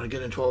mean, I don't want to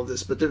get into all of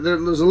this, but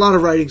there's a lot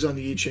of writings on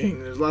the I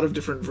Ching. There's a lot of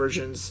different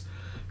versions,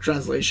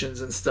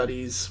 translations, and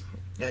studies,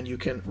 and you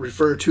can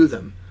refer to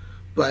them.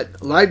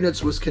 But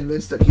Leibniz was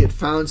convinced that he had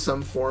found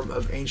some form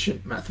of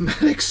ancient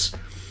mathematics.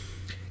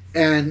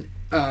 And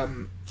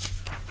again,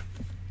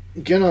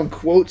 on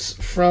quotes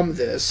from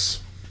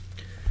this,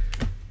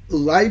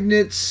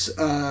 Leibniz,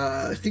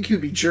 I think he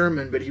would be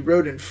German, but he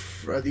wrote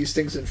these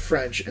things in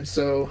French, and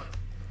so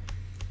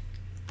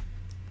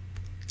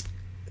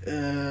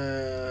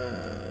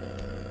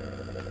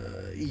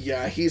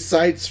he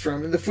cites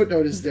from, and the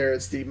footnote is there,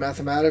 it's the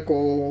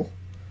Mathematical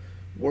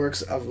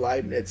Works of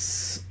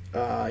Leibniz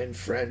in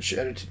French,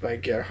 edited by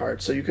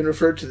Gerhardt. So you can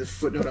refer to the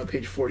footnote on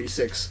page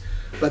 46,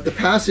 but the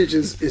passage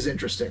is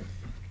interesting.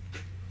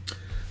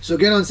 So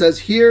Guénon says,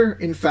 here,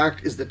 in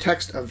fact, is the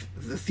text of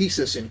the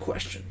thesis in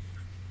question.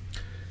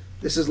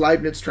 This is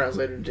Leibniz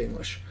translated into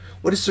English.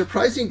 What is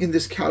surprising in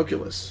this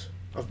calculus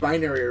of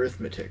binary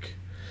arithmetic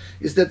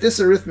is that this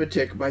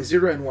arithmetic by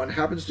 0 and 1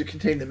 happens to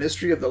contain the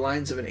mystery of the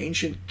lines of an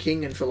ancient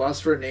king and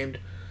philosopher named,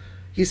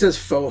 he says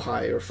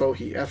Fohi or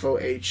Fohi,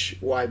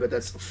 F-O-H-Y, but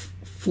that's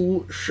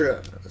Fu Shi,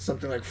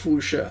 something like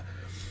Fu Shi,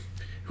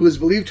 who is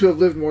believed to have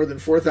lived more than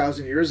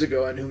 4,000 years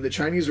ago and whom the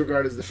Chinese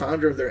regard as the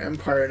founder of their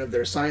empire and of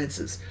their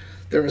sciences.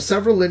 There are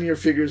several linear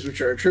figures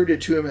which are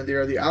attributed to him, and they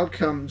are the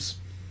outcomes.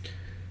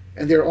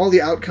 And they are all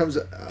the outcomes.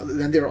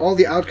 And they are all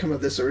the outcome of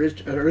this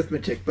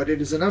arithmetic. But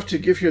it is enough to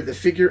give here the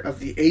figure of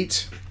the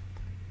 8.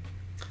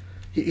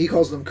 He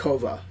calls them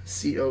Kova,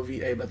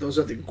 C-O-V-A, but those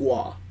are the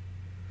Gua,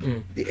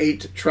 the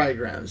 8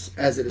 trigrams,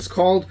 as it is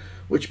called,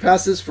 which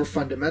passes for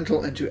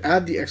fundamental, and to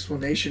add the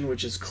explanation,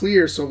 which is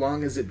clear, so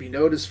long as it be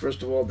noticed,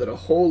 first of all, that a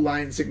whole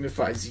line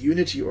signifies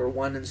unity or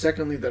 1, and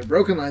secondly, that a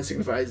broken line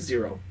signifies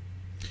 0.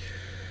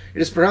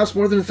 It is perhaps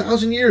more than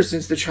 1,000 years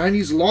since the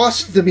Chinese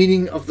lost the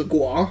meaning of the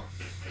Gua,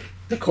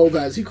 the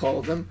Kova as he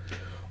called them,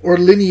 or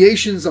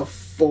lineations of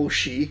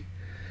Foshi,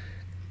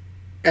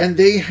 and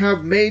they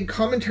have made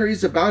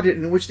commentaries about it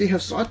in which they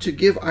have sought to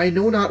give I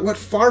know not what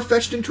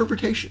far-fetched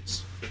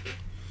interpretations,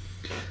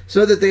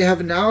 so that they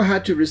have now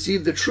had to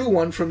receive the true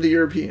one from the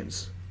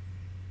Europeans.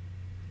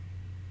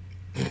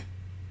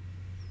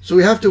 So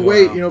we have to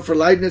wait, for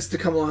Leibniz to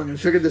come along and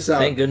figure this out.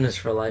 Thank goodness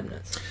for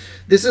Leibniz.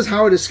 This is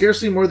how it is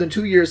scarcely more than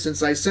 2 years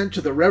since I sent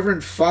to the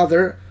Reverend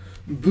Father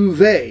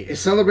Bouvet, a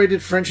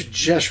celebrated French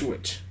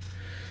Jesuit,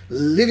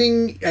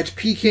 living at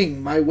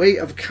Peking, my way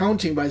of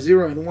counting by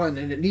 0 and 1,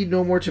 and it need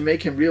no more to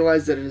make him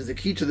realize that it is the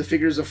key to the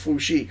figures of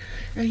Fuxi.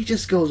 And he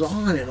just goes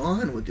on and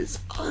on with this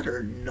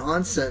utter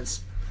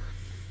nonsense.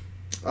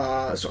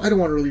 So I don't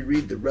want to really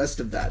read the rest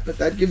of that, but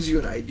that gives you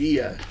an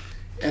idea.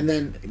 And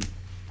then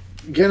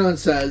Guénon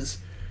says,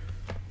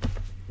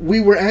 we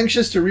were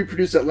anxious to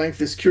reproduce at length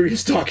this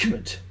curious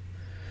document,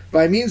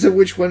 by means of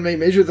which one may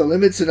measure the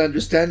limits and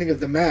understanding of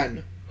the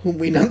man, whom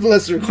we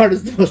nonetheless regard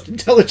as the most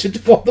intelligent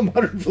of all the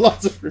modern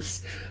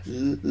philosophers.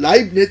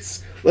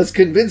 Leibniz was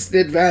convinced in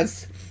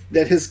advance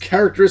that his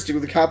characteristic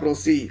with a capital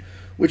C,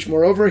 which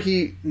moreover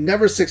he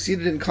never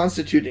succeeded in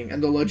constituting,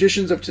 and the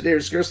logicians of today are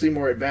scarcely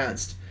more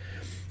advanced,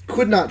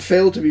 could not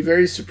fail to be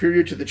very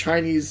superior to the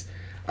Chinese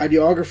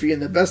ideography,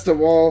 and the best of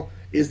all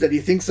is that he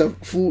thinks of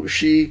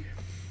Fuxi,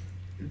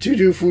 to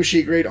do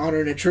Fuxi great honor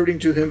in attributing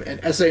to him an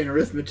essay in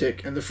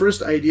arithmetic, and the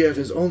first idea of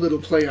his own little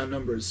play on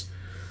numbers.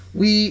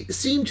 We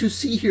seem to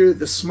see here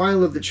the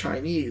smile of the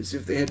Chinese,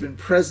 if they had been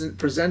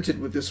presented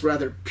with this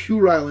rather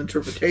puerile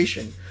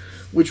interpretation,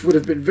 which would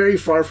have been very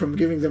far from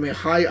giving them a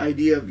high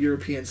idea of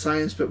European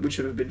science, but which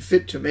would have been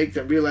fit to make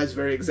them realize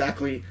very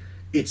exactly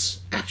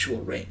its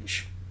actual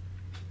range.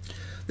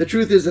 The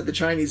truth is that the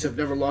Chinese have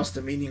never lost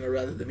the meaning, or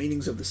rather the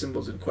meanings of the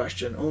symbols in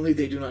question, only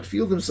they do not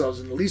feel themselves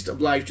in the least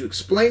obliged to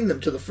explain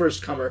them to the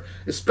first comer,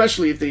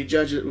 especially if they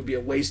judge it would be a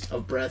waste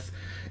of breath.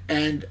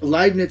 And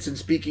Leibniz, in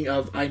speaking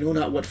of I know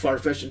not what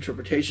far-fetched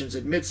interpretations,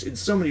 admits in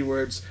so many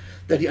words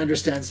that he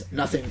understands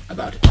nothing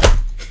about it.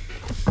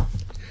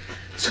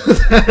 So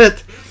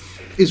that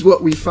is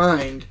what we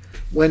find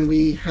when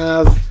we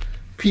have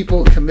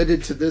people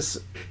committed to this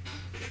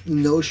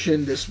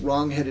notion, this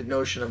wrong-headed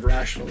notion of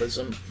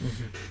rationalism,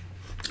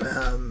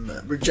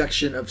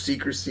 rejection of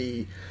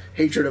secrecy,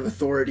 hatred of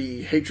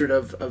authority, hatred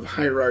of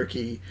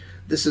hierarchy,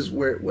 this is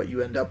what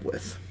you end up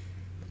with.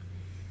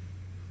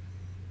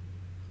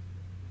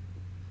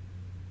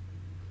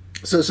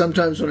 So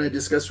sometimes when I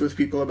discuss with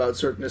people about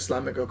certain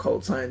Islamic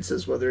occult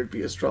sciences, whether it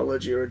be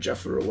astrology or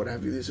Jafar or what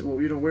have you, they say, well,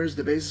 where's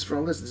the basis for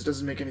all this? This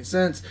doesn't make any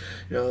sense.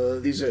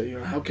 These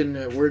are, how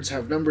can words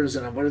have numbers,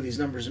 and what do these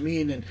numbers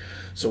mean? And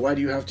so why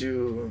do you have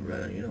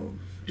to,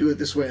 do it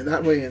this way and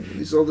that way? And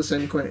these are all the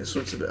same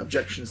sorts of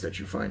objections that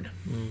you find.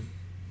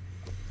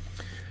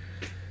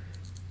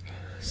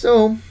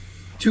 So,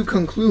 to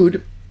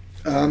conclude,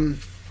 Genon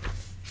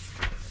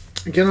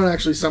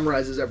actually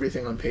summarizes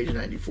everything on page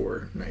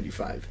 94,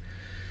 95.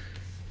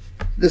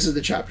 This is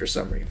the chapter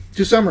summary.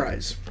 To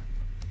summarize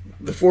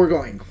the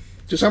foregoing,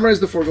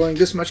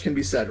 this much can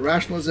be said.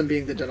 Rationalism,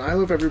 being the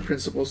denial of every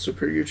principle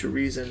superior to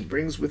reason,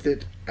 brings with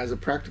it as a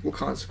practical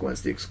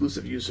consequence the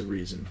exclusive use of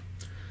reason.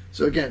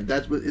 So again,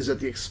 that is at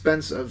the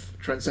expense of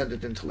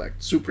transcendent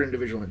intellect,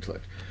 super-individual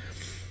intellect,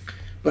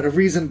 but of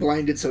reason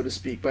blinded, so to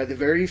speak, by the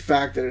very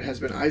fact that it has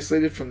been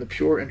isolated from the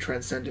pure and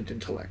transcendent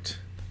intellect,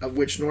 of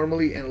which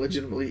normally and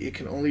legitimately it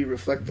can only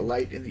reflect the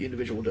light in the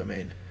individual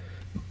domain.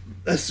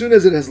 As soon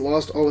as it has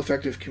lost all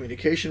effective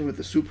communication with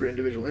the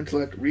super-individual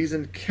intellect,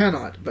 reason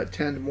cannot but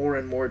tend more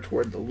and more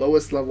toward the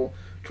lowest level,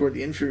 toward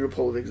the inferior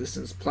pole of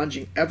existence,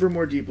 plunging ever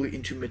more deeply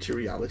into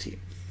materiality.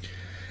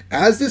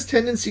 As this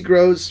tendency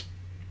grows,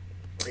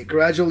 it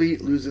gradually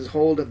loses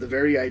hold of the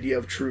very idea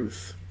of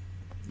truth.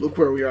 Look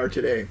where we are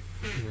today.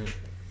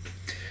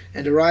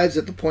 And arrives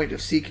at the point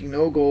of seeking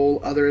no goal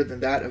other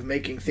than that of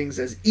making things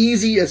as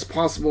easy as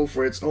possible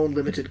for its own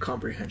limited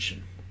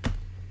comprehension.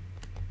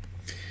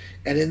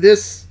 And in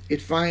this, it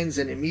finds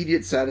an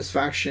immediate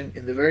satisfaction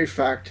in the very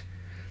fact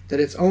that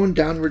its own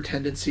downward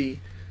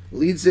tendency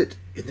leads it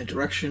in the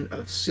direction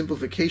of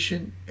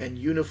simplification and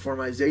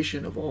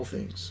uniformization of all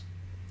things.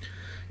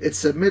 It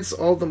submits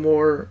all the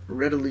more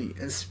readily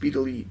and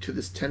speedily to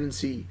this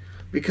tendency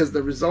because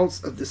the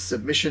results of this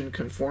submission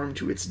conform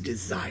to its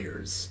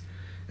desires,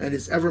 and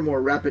its ever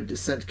more rapid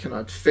descent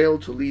cannot fail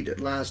to lead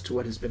at last to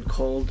what has been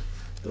called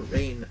the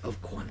reign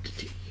of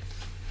quantity.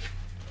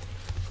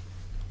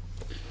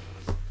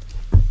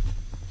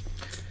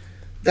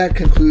 That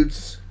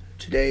concludes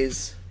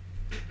today's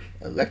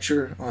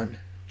lecture on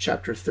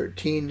Chapter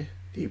 13,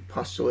 the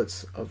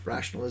Postulates of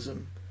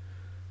Rationalism.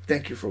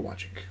 Thank you for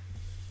watching.